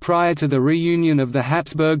Emperors prior to the reunion of the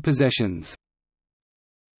Habsburg possessions.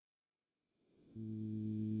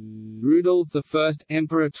 Rudolf I,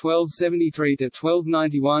 Emperor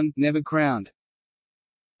 1273–1291, never crowned.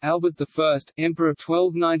 Albert I, Emperor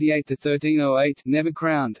 1298–1308, never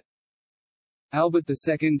crowned. Albert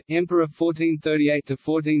II, Emperor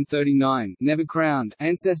 1438–1439, never crowned,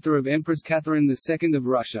 ancestor of Empress Catherine II of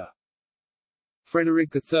Russia.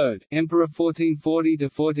 Frederick III, Emperor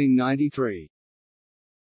 1440–1493.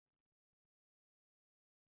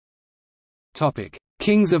 Topic: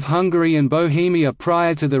 Kings of Hungary and Bohemia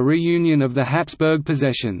prior to the reunion of the Habsburg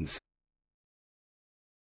possessions.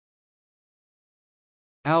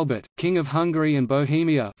 Albert, King of Hungary and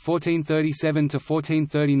Bohemia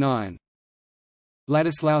 1437–1439.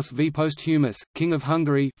 Ladislaus V Posthumus, King of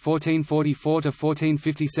Hungary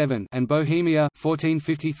 1444–1457 and Bohemia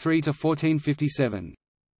 1453–1457.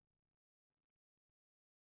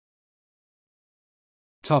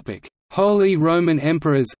 Topic: Holy Roman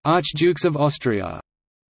Emperors, Archdukes of Austria.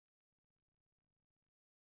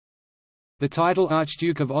 The title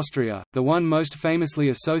Archduke of Austria, the one most famously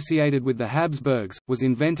associated with the Habsburgs, was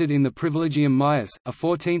invented in the Privilegium Maius, a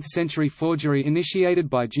 14th-century forgery initiated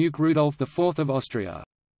by Duke Rudolf IV of Austria.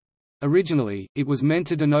 Originally, it was meant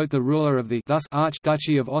to denote the ruler of the thus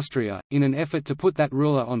Archduchy of Austria, in an effort to put that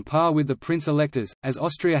ruler on par with the prince-electors, as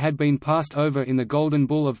Austria had been passed over in the Golden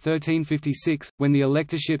Bull of 1356, when the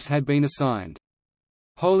electorships had been assigned.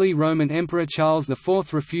 Holy Roman Emperor Charles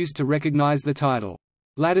IV refused to recognize the title.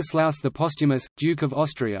 Ladislaus the Posthumous, Duke of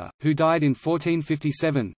Austria, who died in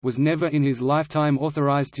 1457, was never in his lifetime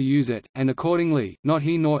authorized to use it, and accordingly, not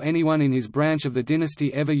he nor anyone in his branch of the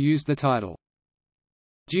dynasty ever used the title.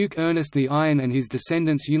 Duke Ernest the Iron and his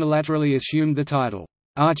descendants unilaterally assumed the title,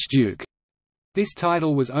 Archduke. This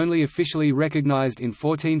title was only officially recognized in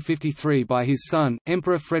 1453 by his son,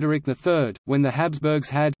 Emperor Frederick III, when the Habsburgs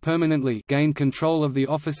had permanently gained control of the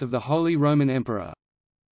office of the Holy Roman Emperor.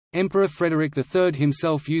 Emperor Frederick III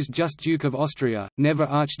himself used just Duke of Austria, never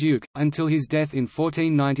Archduke, until his death in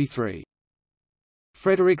 1493.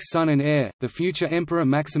 Frederick's son and heir, the future Emperor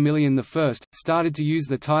Maximilian I, started to use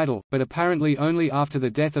the title, but apparently only after the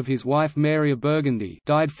death of his wife Mary of Burgundy,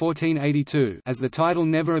 died 1482, as the title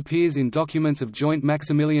never appears in documents of joint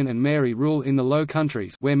Maximilian and Mary rule in the Low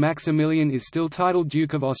Countries, where Maximilian is still titled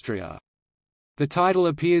Duke of Austria. The title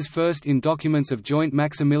appears first in documents of joint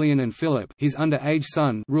Maximilian and Philip, his underage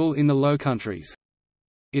son, rule in the Low Countries.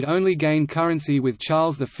 It only gained currency with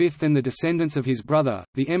Charles V and the descendants of his brother,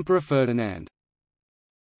 the Emperor Ferdinand.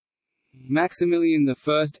 Maximilian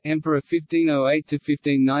I, Emperor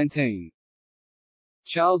 1508–1519.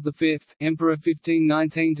 Charles V, Emperor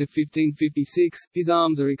 1519–1556. His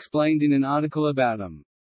arms are explained in an article about him.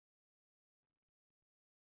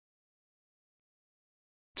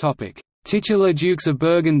 Topic: Titular Dukes of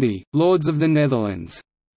Burgundy, Lords of the Netherlands.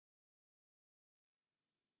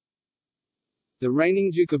 The reigning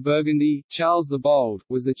Duke of Burgundy, Charles the Bold,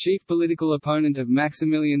 was the chief political opponent of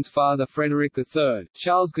Maximilian's father Frederick III.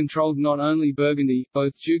 Charles controlled not only Burgundy,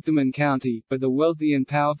 both dukedom and county, but the wealthy and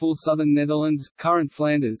powerful southern Netherlands, current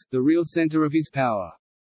Flanders, the real centre of his power.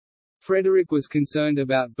 Frederick was concerned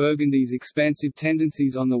about Burgundy's expansive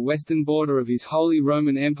tendencies on the western border of his Holy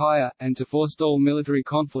Roman Empire, and to forestall military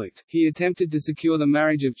conflict, he attempted to secure the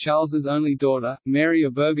marriage of Charles's only daughter, Mary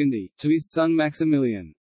of Burgundy, to his son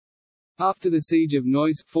Maximilian. After the Siege of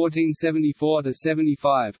Neuss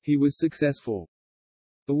 1474–75, he was successful.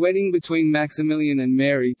 The wedding between Maximilian and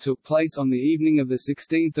Mary took place on the evening of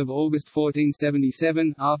 16 August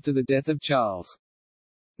 1477, after the death of Charles.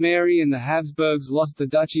 Mary and the Habsburgs lost the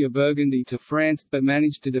Duchy of Burgundy to France, but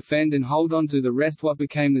managed to defend and hold on to the rest what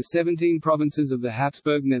became the 17 provinces of the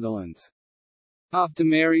Habsburg Netherlands. After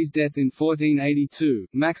Mary's death in 1482,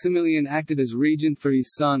 Maximilian acted as regent for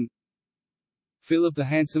his son, Philip the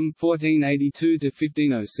Handsome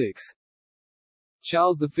 (1482–1506),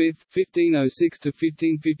 Charles V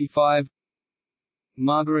 (1506–1555),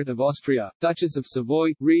 Margaret of Austria, Duchess of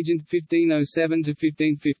Savoy, regent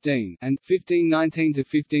 1507–1515 and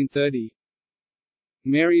 1519–1530.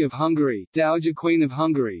 Mary of Hungary, Dowager Queen of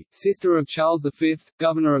Hungary, sister of Charles V,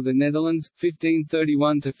 Governor of the Netherlands,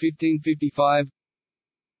 1531–1555.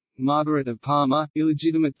 Margaret of Parma,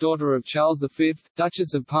 illegitimate daughter of Charles V,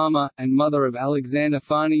 Duchess of Parma, and mother of Alexander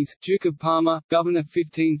Farnese, Duke of Parma, Governor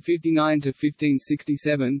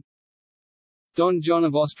 1559–1567. Don John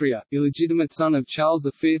of Austria, illegitimate son of Charles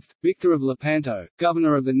V, Victor of Lepanto,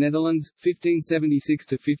 Governor of the Netherlands,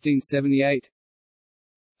 1576–1578.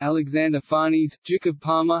 Alexander Farnese, Duke of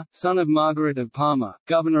Parma, son of Margaret of Parma,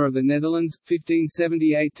 Governor of the Netherlands,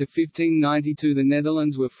 1578–1592. The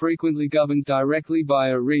Netherlands were frequently governed directly by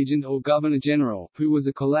a regent or governor-general, who was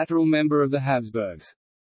a collateral member of the Habsburgs.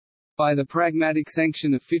 By the Pragmatic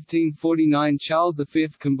Sanction of 1549, Charles V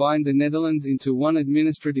combined the Netherlands into one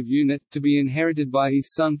administrative unit, to be inherited by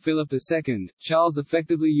his son Philip II. Charles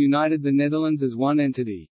effectively united the Netherlands as one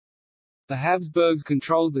entity. The Habsburgs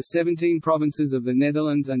controlled the 17 provinces of the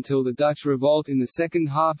Netherlands until the Dutch revolt in the second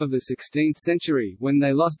half of the 16th century, when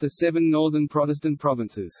they lost the 7 northern Protestant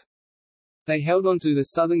provinces. They held on to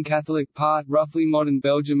the southern Catholic part, roughly modern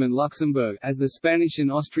Belgium and Luxembourg, as the Spanish and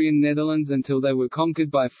Austrian Netherlands until they were conquered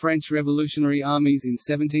by French revolutionary armies in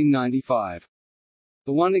 1795.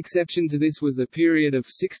 The one exception to this was the period of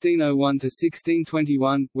 1601 to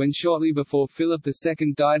 1621, when shortly before Philip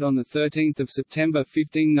II died on 13 September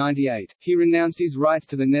 1598, he renounced his rights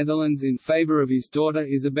to the Netherlands in favour of his daughter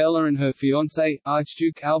Isabella and her fiancé,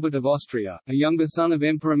 Archduke Albert of Austria, a younger son of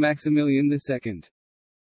Emperor Maximilian II.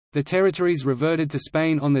 The territories reverted to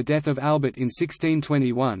Spain on the death of Albert in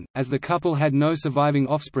 1621, as the couple had no surviving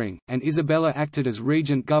offspring, and Isabella acted as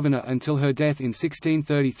regent governor until her death in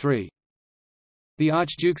 1633. The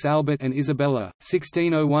Archdukes Albert and Isabella,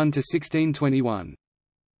 1601–1621.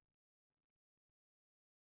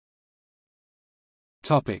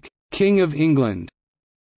 King of England.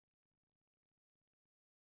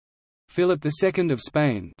 Philip II of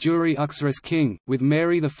Spain, Juri Uxoris king, with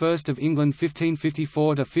Mary I of England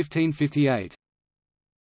 1554–1558.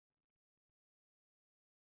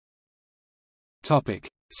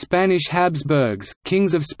 Spanish Habsburgs,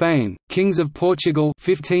 Kings of Spain, Kings of Portugal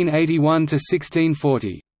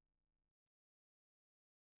 1581–1640.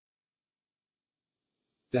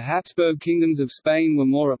 The Habsburg kingdoms of Spain were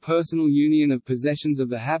more a personal union of possessions of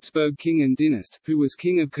the Habsburg king and dynast, who was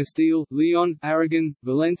King of Castile, Leon, Aragon,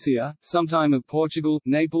 Valencia, sometime of Portugal,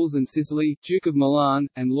 Naples and Sicily, Duke of Milan,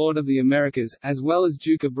 and Lord of the Americas, as well as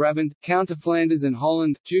Duke of Brabant, Count of Flanders and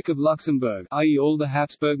Holland, Duke of Luxembourg, i.e. all the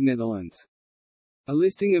Habsburg Netherlands. A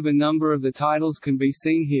listing of a number of the titles can be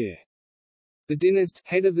seen here. The dynast,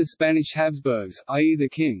 head of the Spanish Habsburgs, i.e. the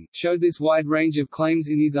king, showed this wide range of claims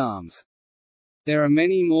in his arms. There are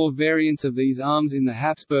many more variants of these arms in the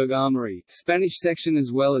Habsburg armory, Spanish section as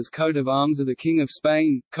well as coat of arms of the King of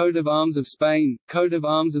Spain, coat of arms of Spain, coat of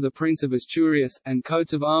arms of the Prince of Asturias, and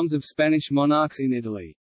coats of arms of Spanish monarchs in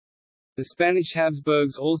Italy. The Spanish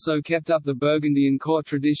Habsburgs also kept up the Burgundian court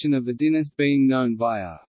tradition of the dynast being known by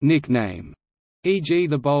a nickname, e.g.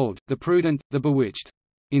 the Bold, the Prudent, the Bewitched.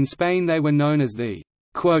 In Spain they were known as the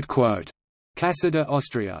Casa de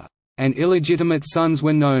Austria, and illegitimate sons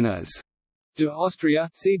were known as de Austria,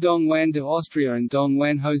 see Don Juan de Austria and Don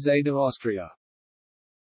Juan José de Austria.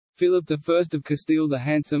 Philip I of Castile the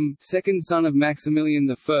Handsome, second son of Maximilian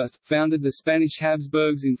I, founded the Spanish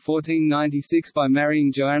Habsburgs in 1496 by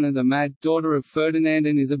marrying Joanna the Mad, daughter of Ferdinand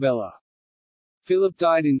and Isabella. Philip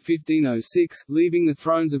died in 1506, leaving the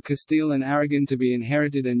thrones of Castile and Aragon to be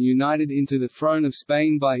inherited and united into the throne of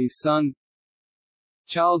Spain by his son,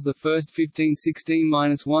 Charles I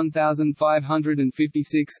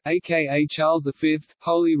 1516–1556, aka Charles V,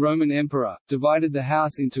 Holy Roman Emperor, divided the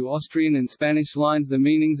house into Austrian and Spanish lines. The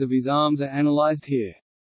meanings of his arms are analyzed here.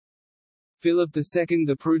 Philip II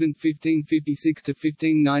the Prudent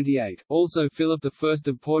 1556–1598, also Philip I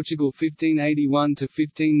of Portugal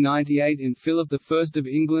 1581–1598 and Philip I of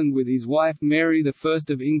England with his wife Mary I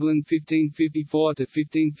of England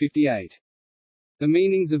 1554–1558. The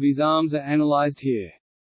meanings of his arms are analyzed here.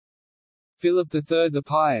 Philip III the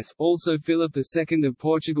Pious, also Philip II of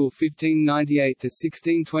Portugal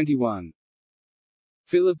 1598–1621.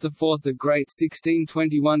 Philip IV the Great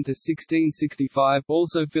 1621–1665,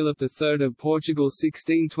 also Philip III of Portugal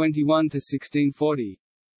 1621–1640.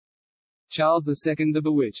 Charles II the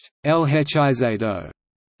Bewitched, El Hechizado,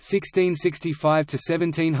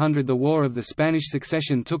 1665–1700. The War of the Spanish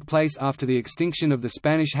Succession took place after the extinction of the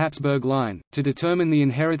Spanish Habsburg line, to determine the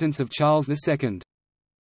inheritance of Charles II.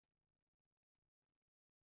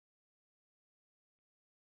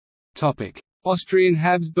 Austrian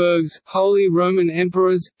Habsburgs, Holy Roman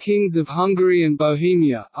Emperors, Kings of Hungary and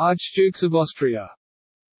Bohemia, Archdukes of Austria.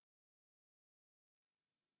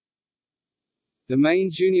 The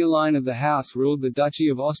main junior line of the house ruled the Duchy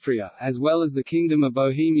of Austria, as well as the Kingdom of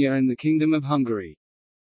Bohemia and the Kingdom of Hungary.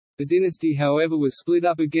 The dynasty however was split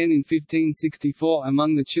up again in 1564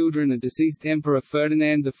 among the children of deceased Emperor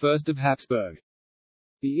Ferdinand I of Habsburg.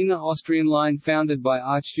 The Inner Austrian line founded by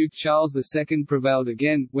Archduke Charles II prevailed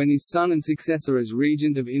again, when his son and successor as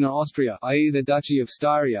regent of Inner Austria, i.e. the Duchy of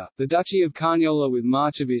Styria, the Duchy of Carniola with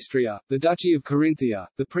March of Istria, the Duchy of Carinthia,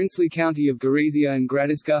 the princely county of Gorizia and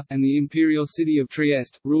Gradiška, and the imperial city of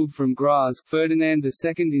Trieste, ruled from Graz. Ferdinand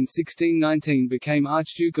II in 1619 became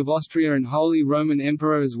Archduke of Austria and Holy Roman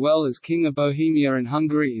Emperor as well as King of Bohemia and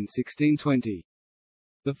Hungary in 1620.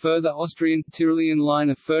 The further Austrian, Tyrolean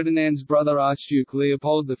line of Ferdinand's brother Archduke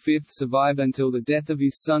Leopold V survived until the death of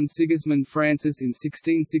his son Sigismund Francis in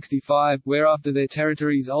 1665, whereafter their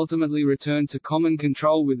territories ultimately returned to common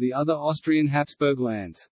control with the other Austrian Habsburg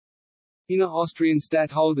lands. Inner Austrian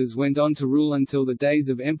stadtholders went on to rule until the days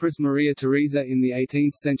of Empress Maria Theresa in the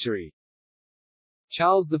 18th century.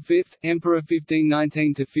 Charles V, Emperor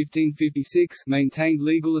 1519–1556, maintained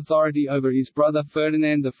legal authority over his brother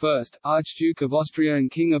Ferdinand I, Archduke of Austria and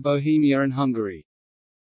King of Bohemia and Hungary.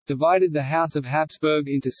 Divided the House of Habsburg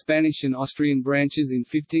into Spanish and Austrian branches in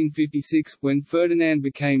 1556, when Ferdinand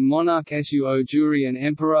became monarch suo jure and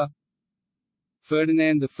emperor.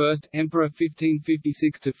 Ferdinand I, Emperor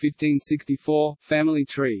 1556–1564, family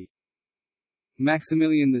tree.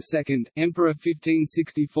 Maximilian II, Emperor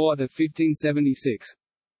 1564–1576.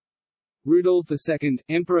 Rudolf II,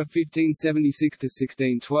 Emperor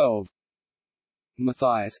 1576–1612.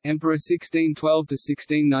 Matthias, Emperor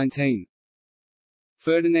 1612–1619.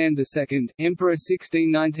 Ferdinand II, Emperor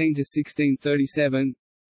 1619–1637.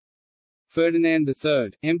 Ferdinand III,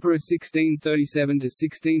 Emperor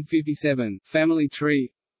 1637–1657, family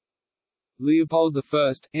tree. Leopold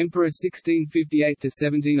I, Emperor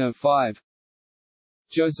 1658–1705.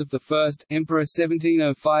 Joseph I, Emperor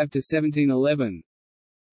 1705–1711.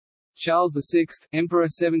 Charles VI, Emperor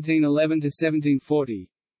 1711–1740.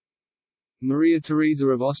 Maria Theresa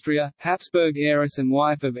of Austria, Habsburg heiress and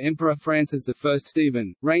wife of Emperor Francis I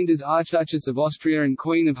Stephen, reigned as Archduchess of Austria and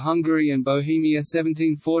Queen of Hungary and Bohemia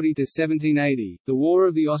 1740–1780. The War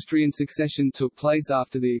of the Austrian Succession took place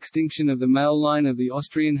after the extinction of the male line of the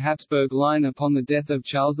Austrian Habsburg line upon the death of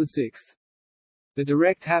Charles VI. The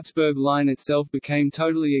direct Habsburg line itself became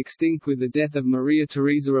totally extinct with the death of Maria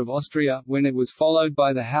Theresa of Austria, when it was followed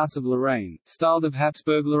by the House of Lorraine, styled of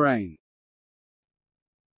Habsburg-Lorraine.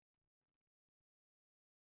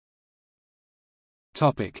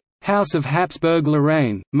 House of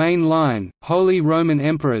Habsburg-Lorraine, main line, Holy Roman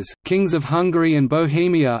Emperors, Kings of Hungary and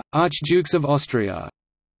Bohemia, Archdukes of Austria.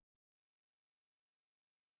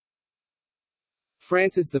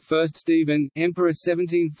 Francis I Stephen, Emperor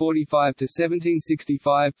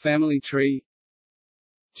 1745–1765, family tree.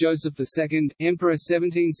 Joseph II, Emperor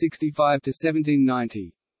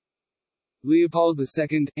 1765–1790. Leopold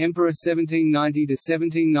II, Emperor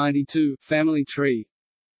 1790–1792, family tree.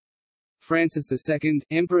 Francis II,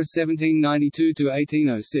 Emperor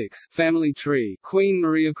 1792–1806, family tree. Queen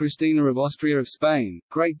Maria Cristina of Austria of Spain,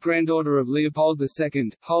 great-granddaughter of Leopold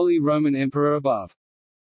II, Holy Roman Emperor above.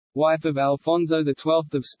 Wife of Alfonso XII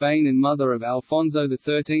of Spain and mother of Alfonso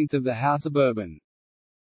XIII of the House of Bourbon.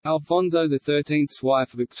 Alfonso XIII's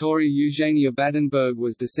wife Victoria Eugenia Battenberg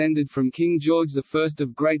was descended from King George I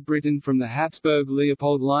of Great Britain from the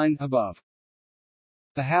Habsburg-Leopold line above.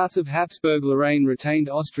 The House of Habsburg-Lorraine retained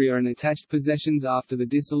Austria and attached possessions after the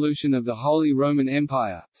dissolution of the Holy Roman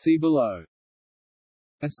Empire, see below.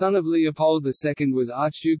 A son of Leopold II was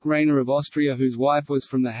Archduke Rainer of Austria whose wife was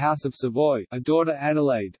from the House of Savoy, a daughter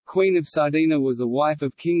Adelaide, Queen of Sardinia was the wife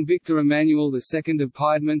of King Victor Emmanuel II of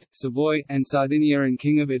Piedmont, Savoy, and Sardinia and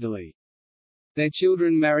King of Italy. Their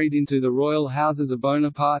children married into the royal houses of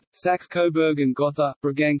Bonaparte, Saxe-Coburg and Gotha,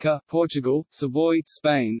 Bragança, Portugal, Savoy,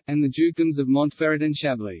 Spain, and the dukedoms of Montferrat and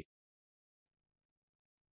Chablis.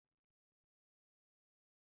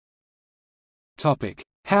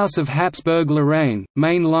 House of Habsburg-Lorraine,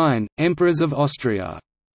 main line, Emperors of Austria.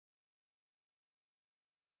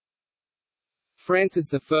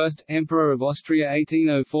 Francis I, Emperor of Austria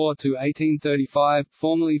 1804–1835,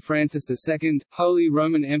 formerly Francis II, Holy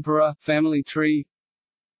Roman Emperor, family tree.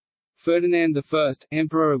 Ferdinand I,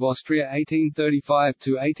 Emperor of Austria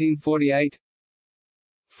 1835–1848.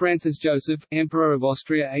 Francis Joseph, Emperor of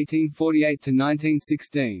Austria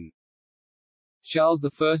 1848–1916. Charles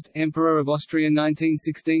I, Emperor of Austria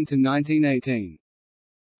 1916–1918.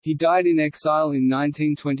 He died in exile in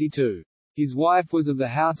 1922. His wife was of the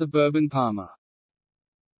House of Bourbon-Parma.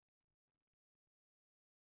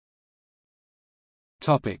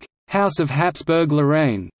 House of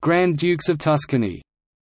Habsburg-Lorraine, Grand Dukes of Tuscany.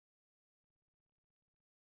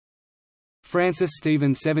 Francis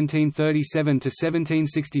Stephen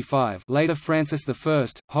 1737–1765, later Francis I,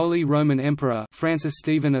 Holy Roman Emperor. Francis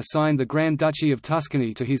Stephen assigned the Grand Duchy of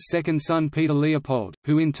Tuscany to his second son Peter Leopold,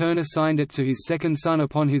 who in turn assigned it to his second son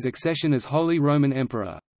upon his accession as Holy Roman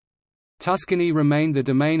Emperor. Tuscany remained the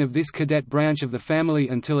domain of this cadet branch of the family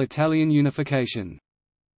until Italian unification.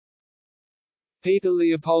 Peter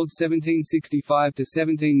Leopold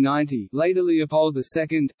 1765–1790, later Leopold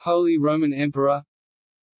II, Holy Roman Emperor.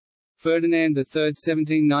 Ferdinand III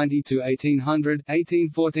 1790–1800,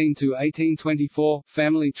 1814–1824,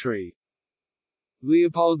 family tree.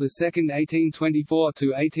 Leopold II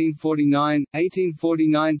 1824–1849,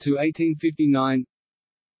 1849–1859.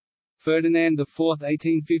 Ferdinand IV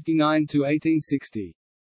 1859–1860.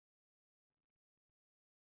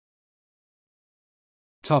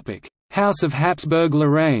 Topic: House of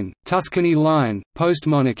Habsburg-Lorraine, Tuscany line,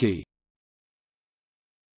 post-monarchy.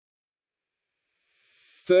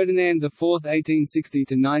 Ferdinand IV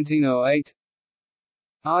 1860–1908.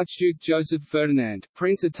 Archduke Joseph Ferdinand,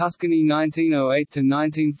 Prince of Tuscany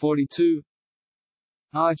 1908–1942.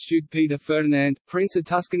 Archduke Peter Ferdinand, Prince of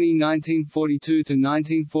Tuscany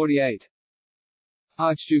 1942–1948.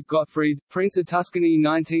 Archduke Gottfried, Prince of Tuscany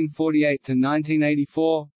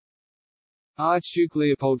 1948–1984. Archduke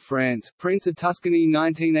Leopold Franz, Prince of Tuscany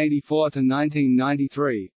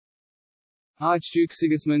 1984–1993. Archduke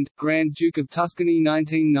Sigismund, Grand Duke of Tuscany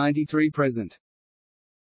 1993–present.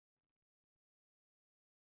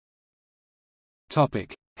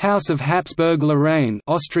 House of Habsburg-Lorraine,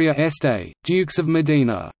 Austria Este, Dukes of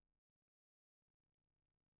Modena.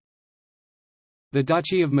 The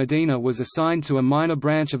Duchy of Modena was assigned to a minor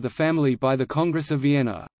branch of the family by the Congress of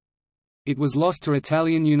Vienna. It was lost to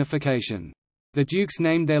Italian unification. The dukes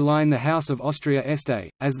named their line the House of Austria Este,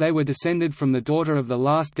 as they were descended from the daughter of the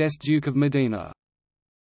last Duke of Modena.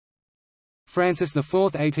 Francis IV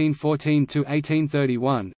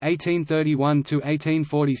 1814–1831,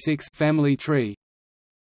 1831–1846, family tree.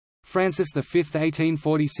 Francis V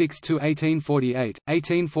 1846–1848,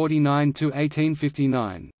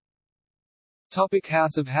 1849–1859.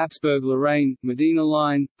 House of Habsburg-Lorraine, Modena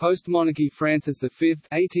line, post-monarchy. Francis V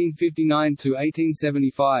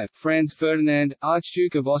 (1859–1875), Franz Ferdinand,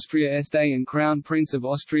 Archduke of Austria Este and Crown Prince of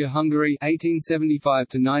Austria-Hungary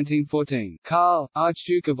 (1875–1914), Karl,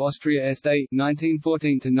 Archduke of Austria Este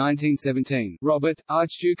 (1914–1917), Robert,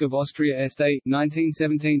 Archduke of Austria Este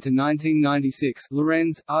 (1917–1996),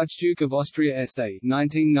 Lorenz, Archduke of Austria Este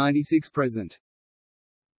 (1996–present).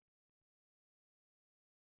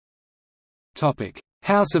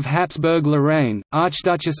 House of Habsburg-Lorraine,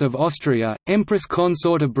 Archduchess of Austria, Empress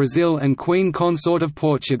Consort of Brazil and Queen Consort of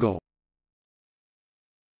Portugal.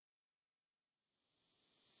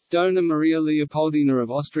 Dona Maria Leopoldina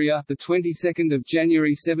of Austria, the 22nd of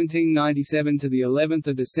January 1797 to the 11th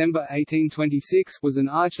of December 1826, was an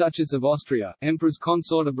Archduchess of Austria, Empress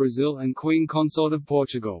Consort of Brazil and Queen Consort of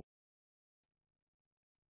Portugal.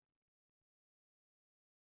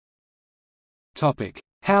 Topic: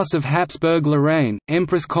 House of Habsburg-Lorraine,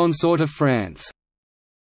 Empress Consort of France.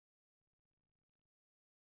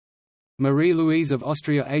 Marie-Louise of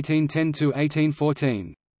Austria 1810 to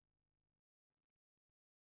 1814.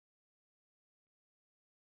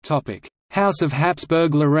 Topic: House of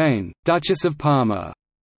Habsburg-Lorraine, Duchess of Parma.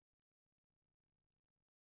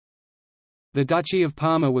 The Duchy of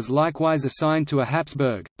Parma was likewise assigned to a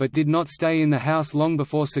Habsburg, but did not stay in the house long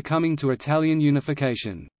before succumbing to Italian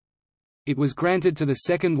unification. It was granted to the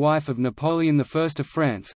second wife of Napoleon I of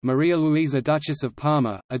France, Maria Luisa Duchess of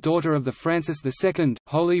Parma, a daughter of the Francis II,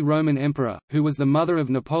 Holy Roman Emperor, who was the mother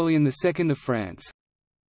of Napoleon II of France.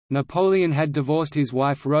 Napoleon had divorced his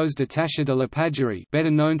wife Rose de Tascha de la Pagerie,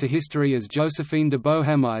 better known to history as Josephine de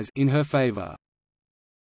Beauharnais, in her favour.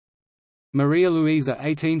 Maria Luisa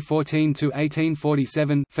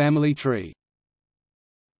 1814–1847 family tree.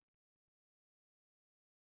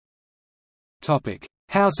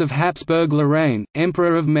 House of Habsburg-Lorraine,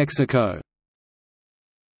 Emperor of Mexico.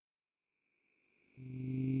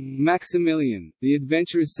 Maximilian, the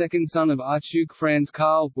adventurous second son of Archduke Franz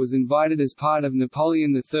Karl, was invited as part of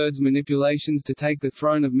Napoleon III's manipulations to take the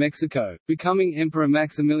throne of Mexico, becoming Emperor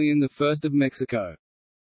Maximilian I of Mexico.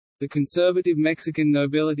 The conservative Mexican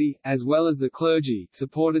nobility, as well as the clergy,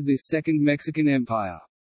 supported this Second Mexican Empire.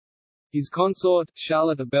 His consort,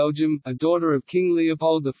 Charlotte of Belgium, a daughter of King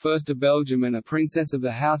Leopold I of Belgium and a princess of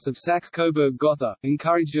the House of Saxe-Coburg-Gotha,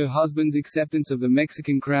 encouraged her husband's acceptance of the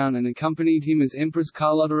Mexican crown and accompanied him as Empress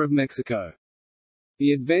Carlota of Mexico.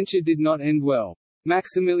 The adventure did not end well.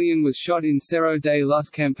 Maximilian was shot in Cerro de las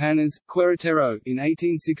Campanas, Querétaro, in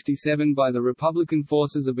 1867 by the Republican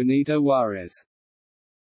forces of Benito Juárez.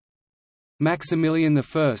 Maximilian I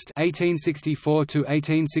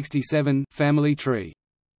 (1864–1867) family tree.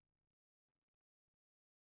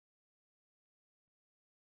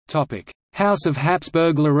 House of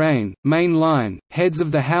Habsburg-Lorraine, main line, heads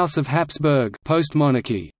of the House of Habsburg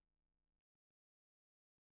post-monarchy.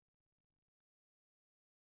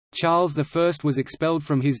 Charles I was expelled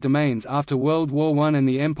from his domains after World War I and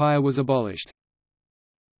the empire was abolished.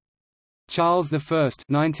 Charles I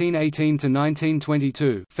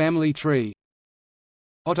 (1918–1922) family tree.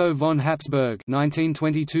 Otto von Habsburg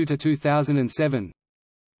 (1922–2007).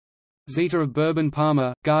 Zita of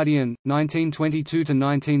Bourbon-Parma, Guardian,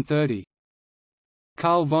 1922–1930.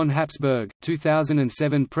 Karl von Habsburg,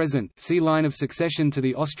 2007–present. See line of succession to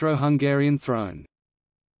the Austro-Hungarian throne.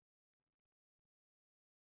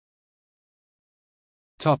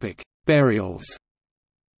 Topic: Burials.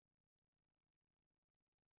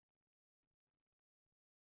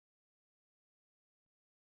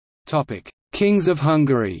 Topic: Kings of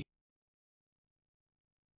Hungary.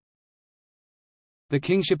 The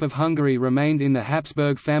kingship of Hungary remained in the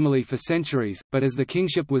Habsburg family for centuries, but as the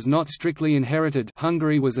kingship was not strictly inherited,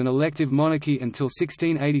 Hungary was an elective monarchy until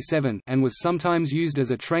 1687, and was sometimes used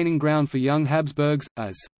as a training ground for young Habsburgs,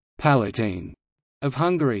 as Palatine of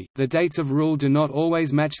Hungary. The dates of rule do not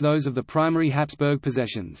always match those of the primary Habsburg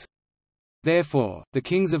possessions. Therefore, the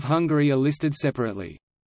kings of Hungary are listed separately.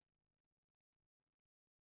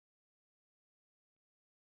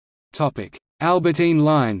 Albertine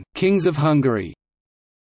line, Kings of Hungary.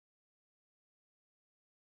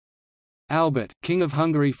 Albert, King of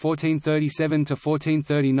Hungary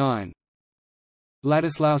 1437–1439.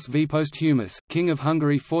 Ladislaus V. Posthumus, King of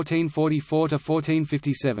Hungary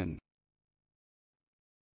 1444–1457.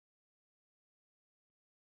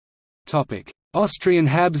 Austrian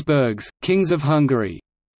Habsburgs, Kings of Hungary.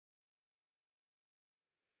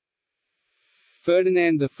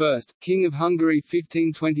 Ferdinand I, King of Hungary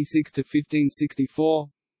 1526–1564.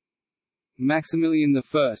 Maximilian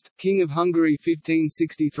I, King of Hungary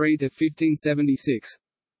 1563–1576.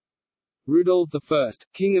 Rudolf I,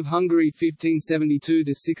 King of Hungary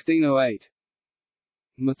 1572–1608.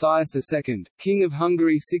 Matthias II, King of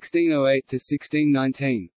Hungary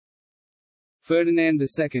 1608–1619. Ferdinand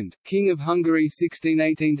II, King of Hungary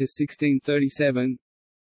 1618–1637.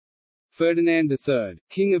 Ferdinand III,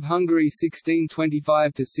 King of Hungary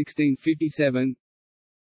 1625–1657.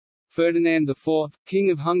 Ferdinand IV, King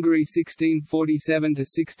of Hungary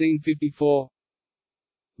 1647–1654.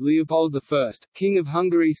 Leopold I, King of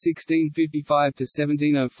Hungary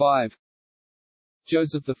 1655–1705.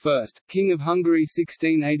 Joseph I, King of Hungary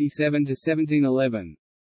 1687–1711.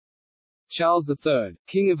 Charles III,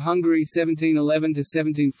 King of Hungary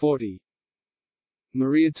 1711–1740.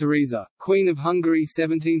 Maria Theresa, Queen of Hungary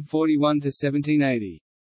 1741–1780.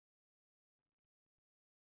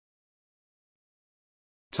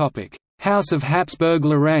 Topic: House of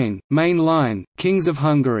Habsburg-Lorraine, main line, Kings of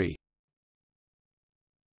Hungary.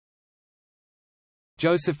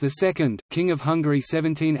 Joseph II, King of Hungary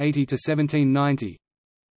 1780–1790.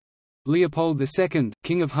 Leopold II,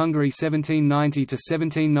 King of Hungary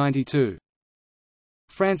 1790–1792.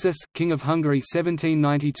 Francis, King of Hungary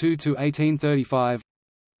 1792–1835.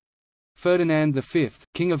 Ferdinand V,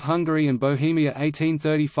 King of Hungary and Bohemia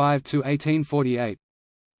 1835–1848.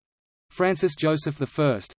 Francis Joseph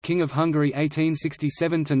I, King of Hungary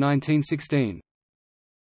 1867–1916.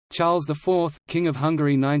 Charles IV, King of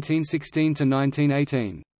Hungary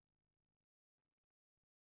 1916–1918.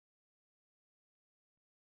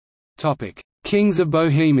 Topic: Kings of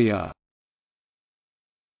Bohemia.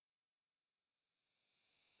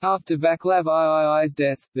 After Václav III's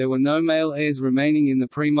death, there were no male heirs remaining in the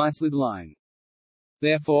Přemyslid line.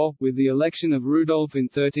 Therefore, with the election of Rudolf in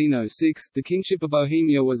 1306, the kingship of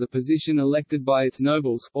Bohemia was a position elected by its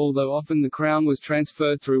nobles, although often the crown was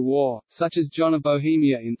transferred through war, such as John of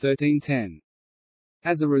Bohemia in 1310.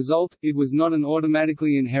 As a result, it was not an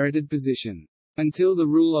automatically inherited position. Until the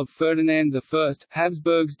rule of Ferdinand I,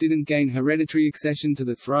 Habsburgs didn't gain hereditary accession to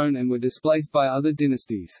the throne and were displaced by other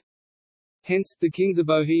dynasties. Hence, the kings of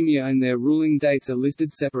Bohemia and their ruling dates are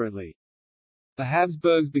listed separately. The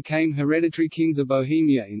Habsburgs became hereditary kings of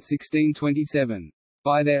Bohemia in 1627.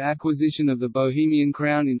 By their acquisition of the Bohemian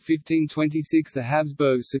crown in 1526, the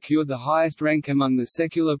Habsburgs secured the highest rank among the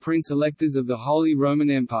secular prince-electors of the Holy Roman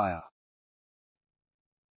Empire.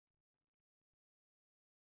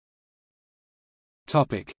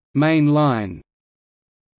 Main line.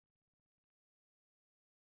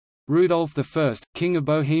 Rudolf I, King of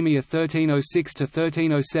Bohemia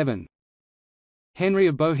 1306–1307. Henry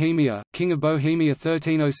of Bohemia, King of Bohemia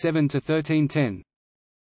 1307–1310.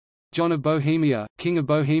 John of Bohemia, King of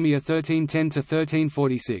Bohemia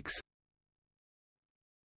 1310–1346.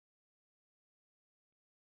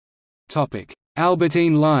 Topic: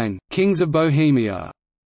 Albertine line, Kings of Bohemia.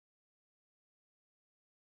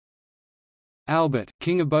 Albert,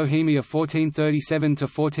 King of Bohemia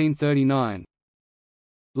 1437–1439.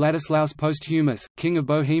 Ladislaus Posthumus, King of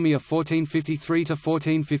Bohemia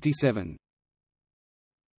 1453–1457.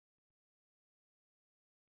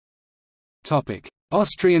 Topic: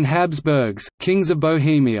 Austrian Habsburgs, Kings of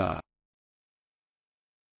Bohemia.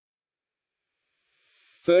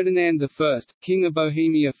 Ferdinand I, King of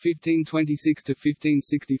Bohemia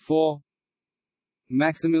 1526–1564.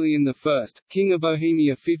 Maximilian I, King of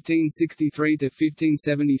Bohemia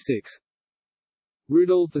 1563–1576.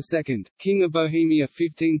 Rudolf II, King of Bohemia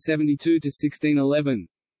 1572–1611.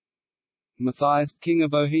 Matthias, King of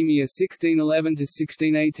Bohemia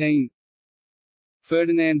 1611–1618.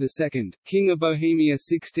 Ferdinand II, King of Bohemia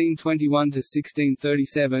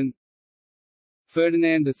 1621–1637.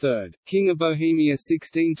 Ferdinand III, King of Bohemia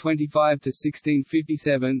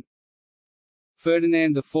 1625–1657.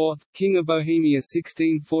 Ferdinand IV, King of Bohemia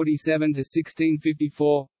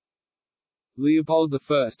 1647–1654. Leopold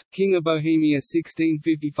I, King of Bohemia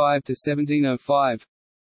 1655–1705.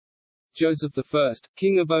 Joseph I,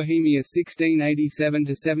 King of Bohemia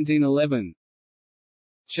 1687–1711.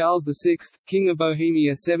 Charles VI, King of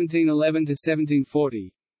Bohemia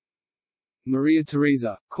 1711–1740. Maria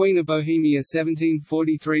Theresa, Queen of Bohemia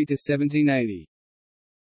 1743–1780.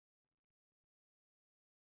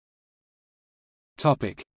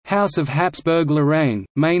 Topic: House of Habsburg-Lorraine,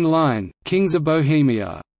 main line, Kings of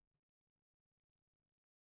Bohemia.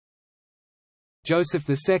 Joseph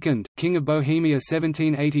II, King of Bohemia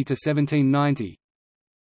 1780–1790.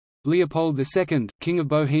 Leopold II, King of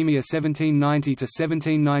Bohemia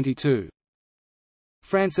 1790–1792.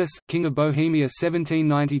 Francis, King of Bohemia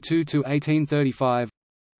 1792–1835.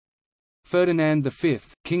 Ferdinand V,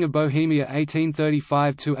 King of Bohemia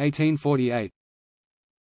 1835–1848.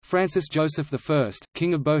 Francis Joseph I,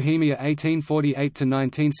 King of Bohemia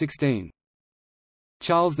 1848–1916.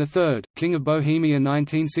 Charles III, King of Bohemia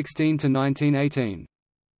 1916–1918.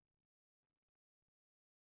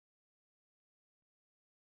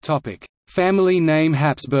 Topic: Family name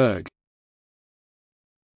Habsburg.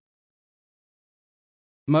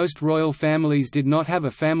 Most royal families did not have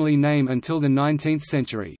a family name until the 19th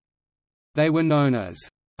century. They were known as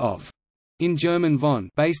of in German von,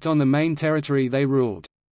 based on the main territory they ruled.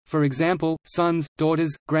 For example, sons,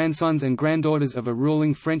 daughters, grandsons and granddaughters of a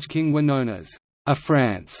ruling French king were known as a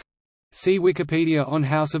France. See Wikipedia on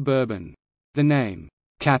House of Bourbon. The name,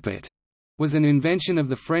 Capet, was an invention of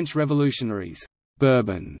the French revolutionaries.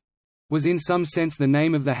 Bourbon was in some sense the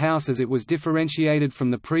name of the house as it was differentiated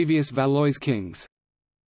from the previous Valois kings.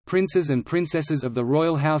 Princes and princesses of the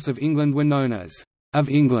royal house of England were known as of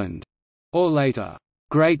England, or later,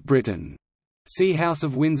 Great Britain. See House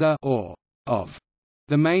of Windsor or of,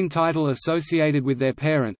 the main title associated with their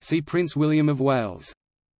parent, see Prince William of Wales.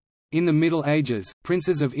 In the Middle Ages,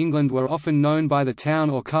 princes of England were often known by the town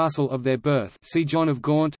or castle of their birth, see John of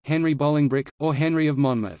Gaunt, Henry Bolingbroke, or Henry of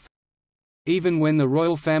Monmouth. Even when the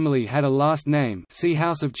royal family had a last name, see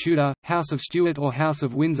House of Tudor, House of Stuart or House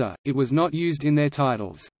of Windsor, it was not used in their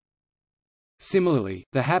titles. Similarly,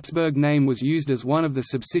 the Habsburg name was used as one of the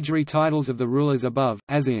subsidiary titles of the rulers above,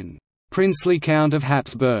 as in Princely Count of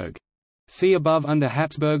Habsburg. See above under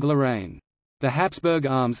Habsburg-Lorraine. The Habsburg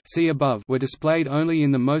arms, see above, were displayed only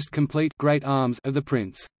in the most complete great arms of the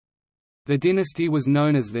prince. The dynasty was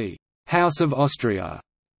known as the House of Austria.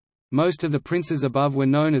 Most of the princes above were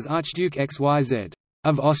known as Archduke XYZ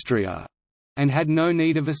of Austria, and had no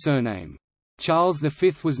need of a surname. Charles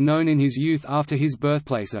V was known in his youth after his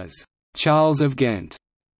birthplace as Charles of Ghent.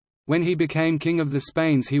 When he became King of the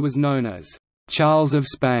Spains he was known as Charles of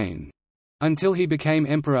Spain, until he became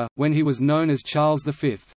emperor, when he was known as Charles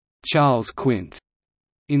V, Charles Quint.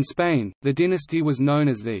 In Spain, the dynasty was known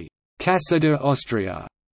as the Casa de Austria,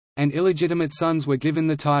 and illegitimate sons were given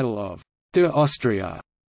the title of de Austria.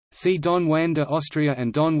 See Don Juan de Austria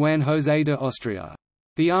and Don Juan José de Austria.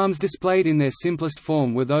 The arms displayed in their simplest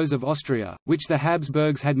form were those of Austria, which the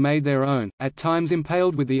Habsburgs had made their own, at times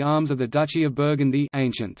impaled with the arms of the Duchy of Burgundy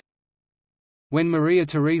ancient. When Maria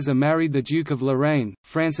Theresa married the Duke of Lorraine,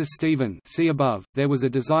 Francis Stephen, see above, there was a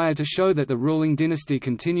desire to show that the ruling dynasty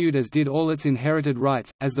continued as did all its inherited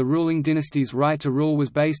rights, as the ruling dynasty's right to rule was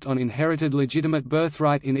based on inherited legitimate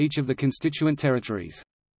birthright in each of the constituent territories.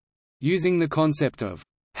 Using the concept of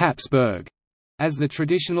Habsburg as the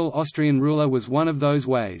traditional Austrian ruler was one of those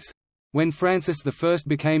ways. When Francis I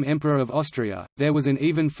became Emperor of Austria, there was an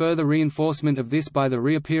even further reinforcement of this by the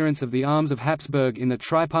reappearance of the arms of Habsburg in the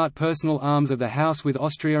tripart personal arms of the house with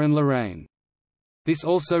Austria and Lorraine. This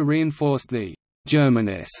also reinforced the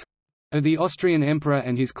Germanness of the Austrian emperor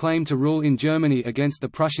and his claim to rule in Germany against the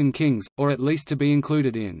Prussian kings, or at least to be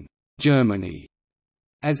included in Germany.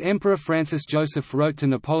 As Emperor Francis Joseph wrote to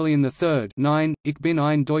Napoleon III, 9, Ich bin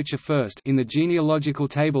ein Deutscher Fürst, in the genealogical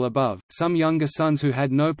table above, some younger sons who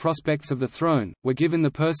had no prospects of the throne, were given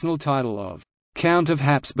the personal title of Count of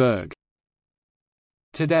Habsburg.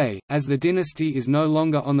 Today, as the dynasty is no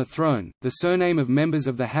longer on the throne, the surname of members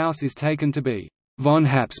of the house is taken to be von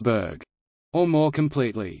Habsburg, or more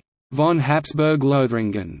completely, von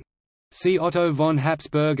Habsburg-Lothringen. See Otto von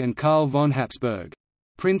Habsburg and Karl von Habsburg.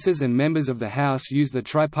 Princes and members of the house use the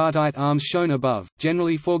tripartite arms shown above,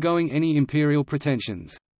 generally foregoing any imperial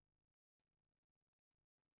pretensions.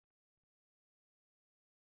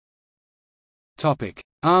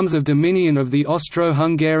 Arms of dominion of the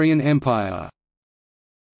Austro-Hungarian Empire.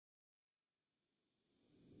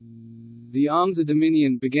 The arms of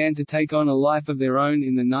dominion began to take on a life of their own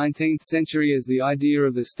in the 19th century as the idea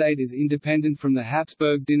of the state as independent from the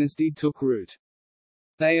Habsburg dynasty took root.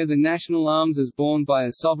 They are the national arms as borne by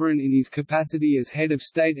a sovereign in his capacity as head of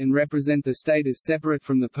state and represent the state as separate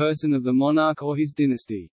from the person of the monarch or his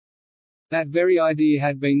dynasty. That very idea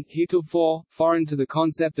had been, heretofore, foreign to the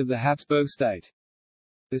concept of the Habsburg state.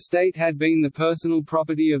 The state had been the personal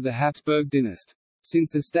property of the Habsburg dynasty.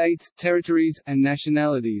 Since the states, territories, and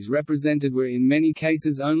nationalities represented were in many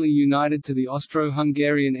cases only united to the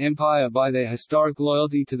Austro-Hungarian Empire by their historic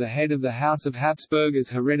loyalty to the head of the House of Habsburg as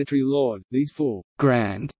hereditary lord, these four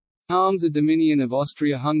grand arms of dominion of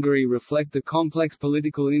Austria-Hungary reflect the complex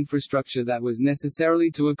political infrastructure that was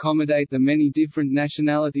necessarily to accommodate the many different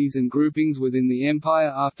nationalities and groupings within the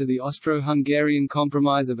empire after the Austro-Hungarian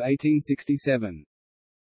Compromise of 1867.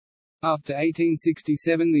 After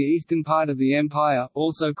 1867 the eastern part of the empire,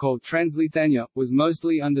 also called Transleithania, was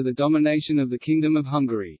mostly under the domination of the Kingdom of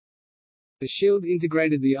Hungary. The shield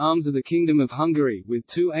integrated the arms of the Kingdom of Hungary, with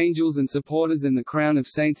two angels and supporters and the crown of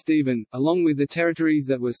Saint Stephen, along with the territories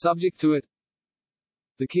that were subject to it: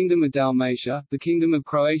 the Kingdom of Dalmatia, the Kingdom of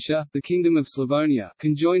Croatia, the Kingdom of Slavonia,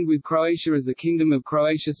 conjoined with Croatia as the Kingdom of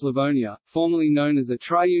Croatia-Slavonia, formerly known as the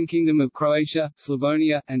Triune Kingdom of Croatia,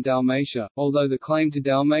 Slavonia, and Dalmatia, although the claim to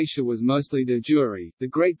Dalmatia was mostly de jure, the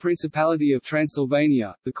Great Principality of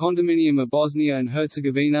Transylvania, the Condominium of Bosnia and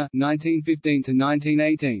Herzegovina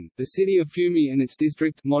 1915–1918, the city of Fiume and its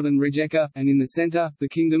district, modern Rijeka, and in the centre, the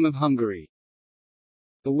Kingdom of Hungary.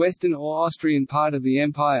 The western or Austrian part of the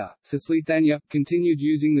empire, Cisleithania, continued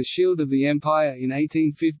using the shield of the empire in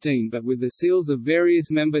 1815 but with the seals of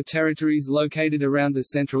various member territories located around the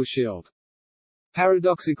central shield.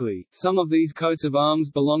 Paradoxically, some of these coats of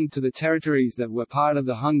arms belonged to the territories that were part of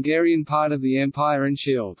the Hungarian part of the empire and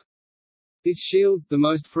shield. This shield, the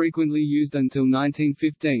most frequently used until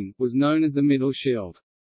 1915, was known as the Middle Shield.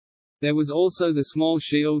 There was also the Small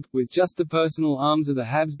Shield, with just the personal arms of the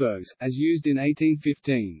Habsburgs, as used in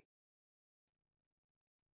 1815.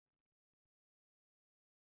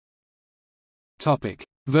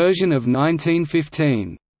 Version of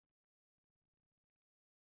 1915.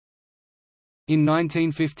 In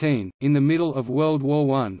 1915, in the middle of World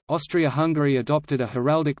War I, Austria-Hungary adopted a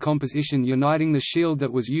heraldic composition uniting the shield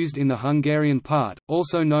that was used in the Hungarian part,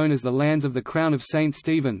 also known as the Lands of the Crown of St.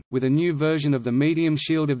 Stephen, with a new version of the medium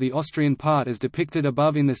shield of the Austrian part as depicted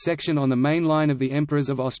above in the section on the main line of the Emperors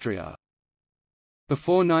of Austria.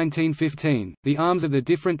 Before 1915, the arms of the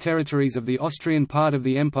different territories of the Austrian part of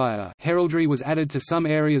the empire heraldry was added to some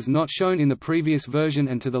areas not shown in the previous version,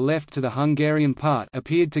 and to the left to the Hungarian part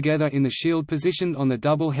appeared together in the shield positioned on the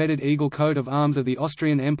double-headed eagle coat of arms of the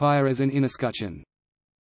Austrian Empire as an inescutcheon.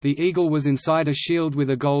 The eagle was inside a shield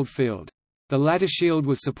with a gold field. The latter shield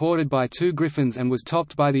was supported by two griffins and was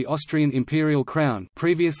topped by the Austrian imperial crown.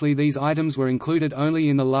 Previously these items were included only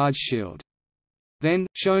in the large shield. Then,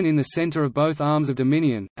 shown in the center of both arms of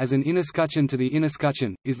dominion, as an inescutcheon to the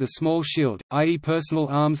inescutcheon, is the small shield, i.e. personal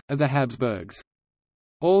arms, of the Habsburgs.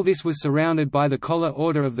 All this was surrounded by the collar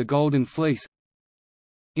order of the Golden Fleece.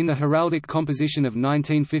 In the heraldic composition of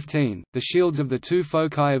 1915, the shields of the two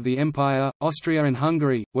foci of the empire, Austria and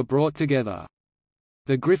Hungary, were brought together.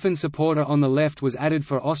 The griffin supporter on the left was added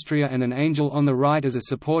for Austria and an angel on the right as a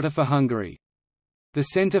supporter for Hungary. The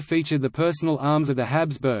centre featured the personal arms of the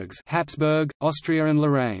Habsburgs, Habsburg, Austria and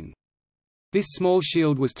Lorraine. This small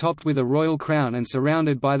shield was topped with a royal crown and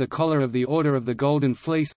surrounded by the collar of the Order of the Golden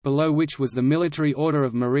Fleece, below which was the military order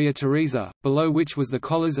of Maria Theresa, below which was the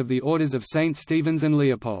collars of the orders of St. Stephen's and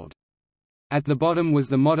Leopold. At the bottom was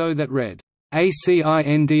the motto that read,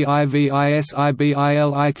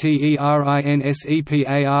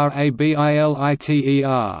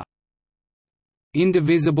 ACINDIVISIBILITERINSEPARABILITER.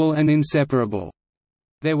 Indivisible and inseparable.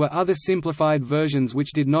 There were other simplified versions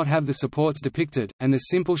which did not have the supports depicted, and the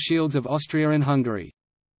simple shields of Austria and Hungary.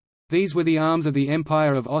 These were the arms of the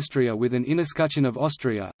Empire of Austria with an inescutcheon of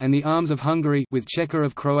Austria, and the arms of Hungary with chequer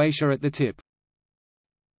of Croatia at the tip.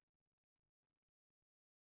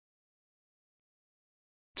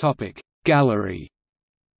 Gallery.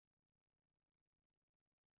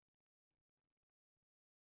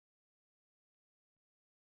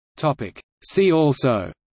 See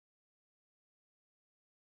also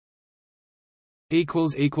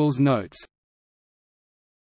Notes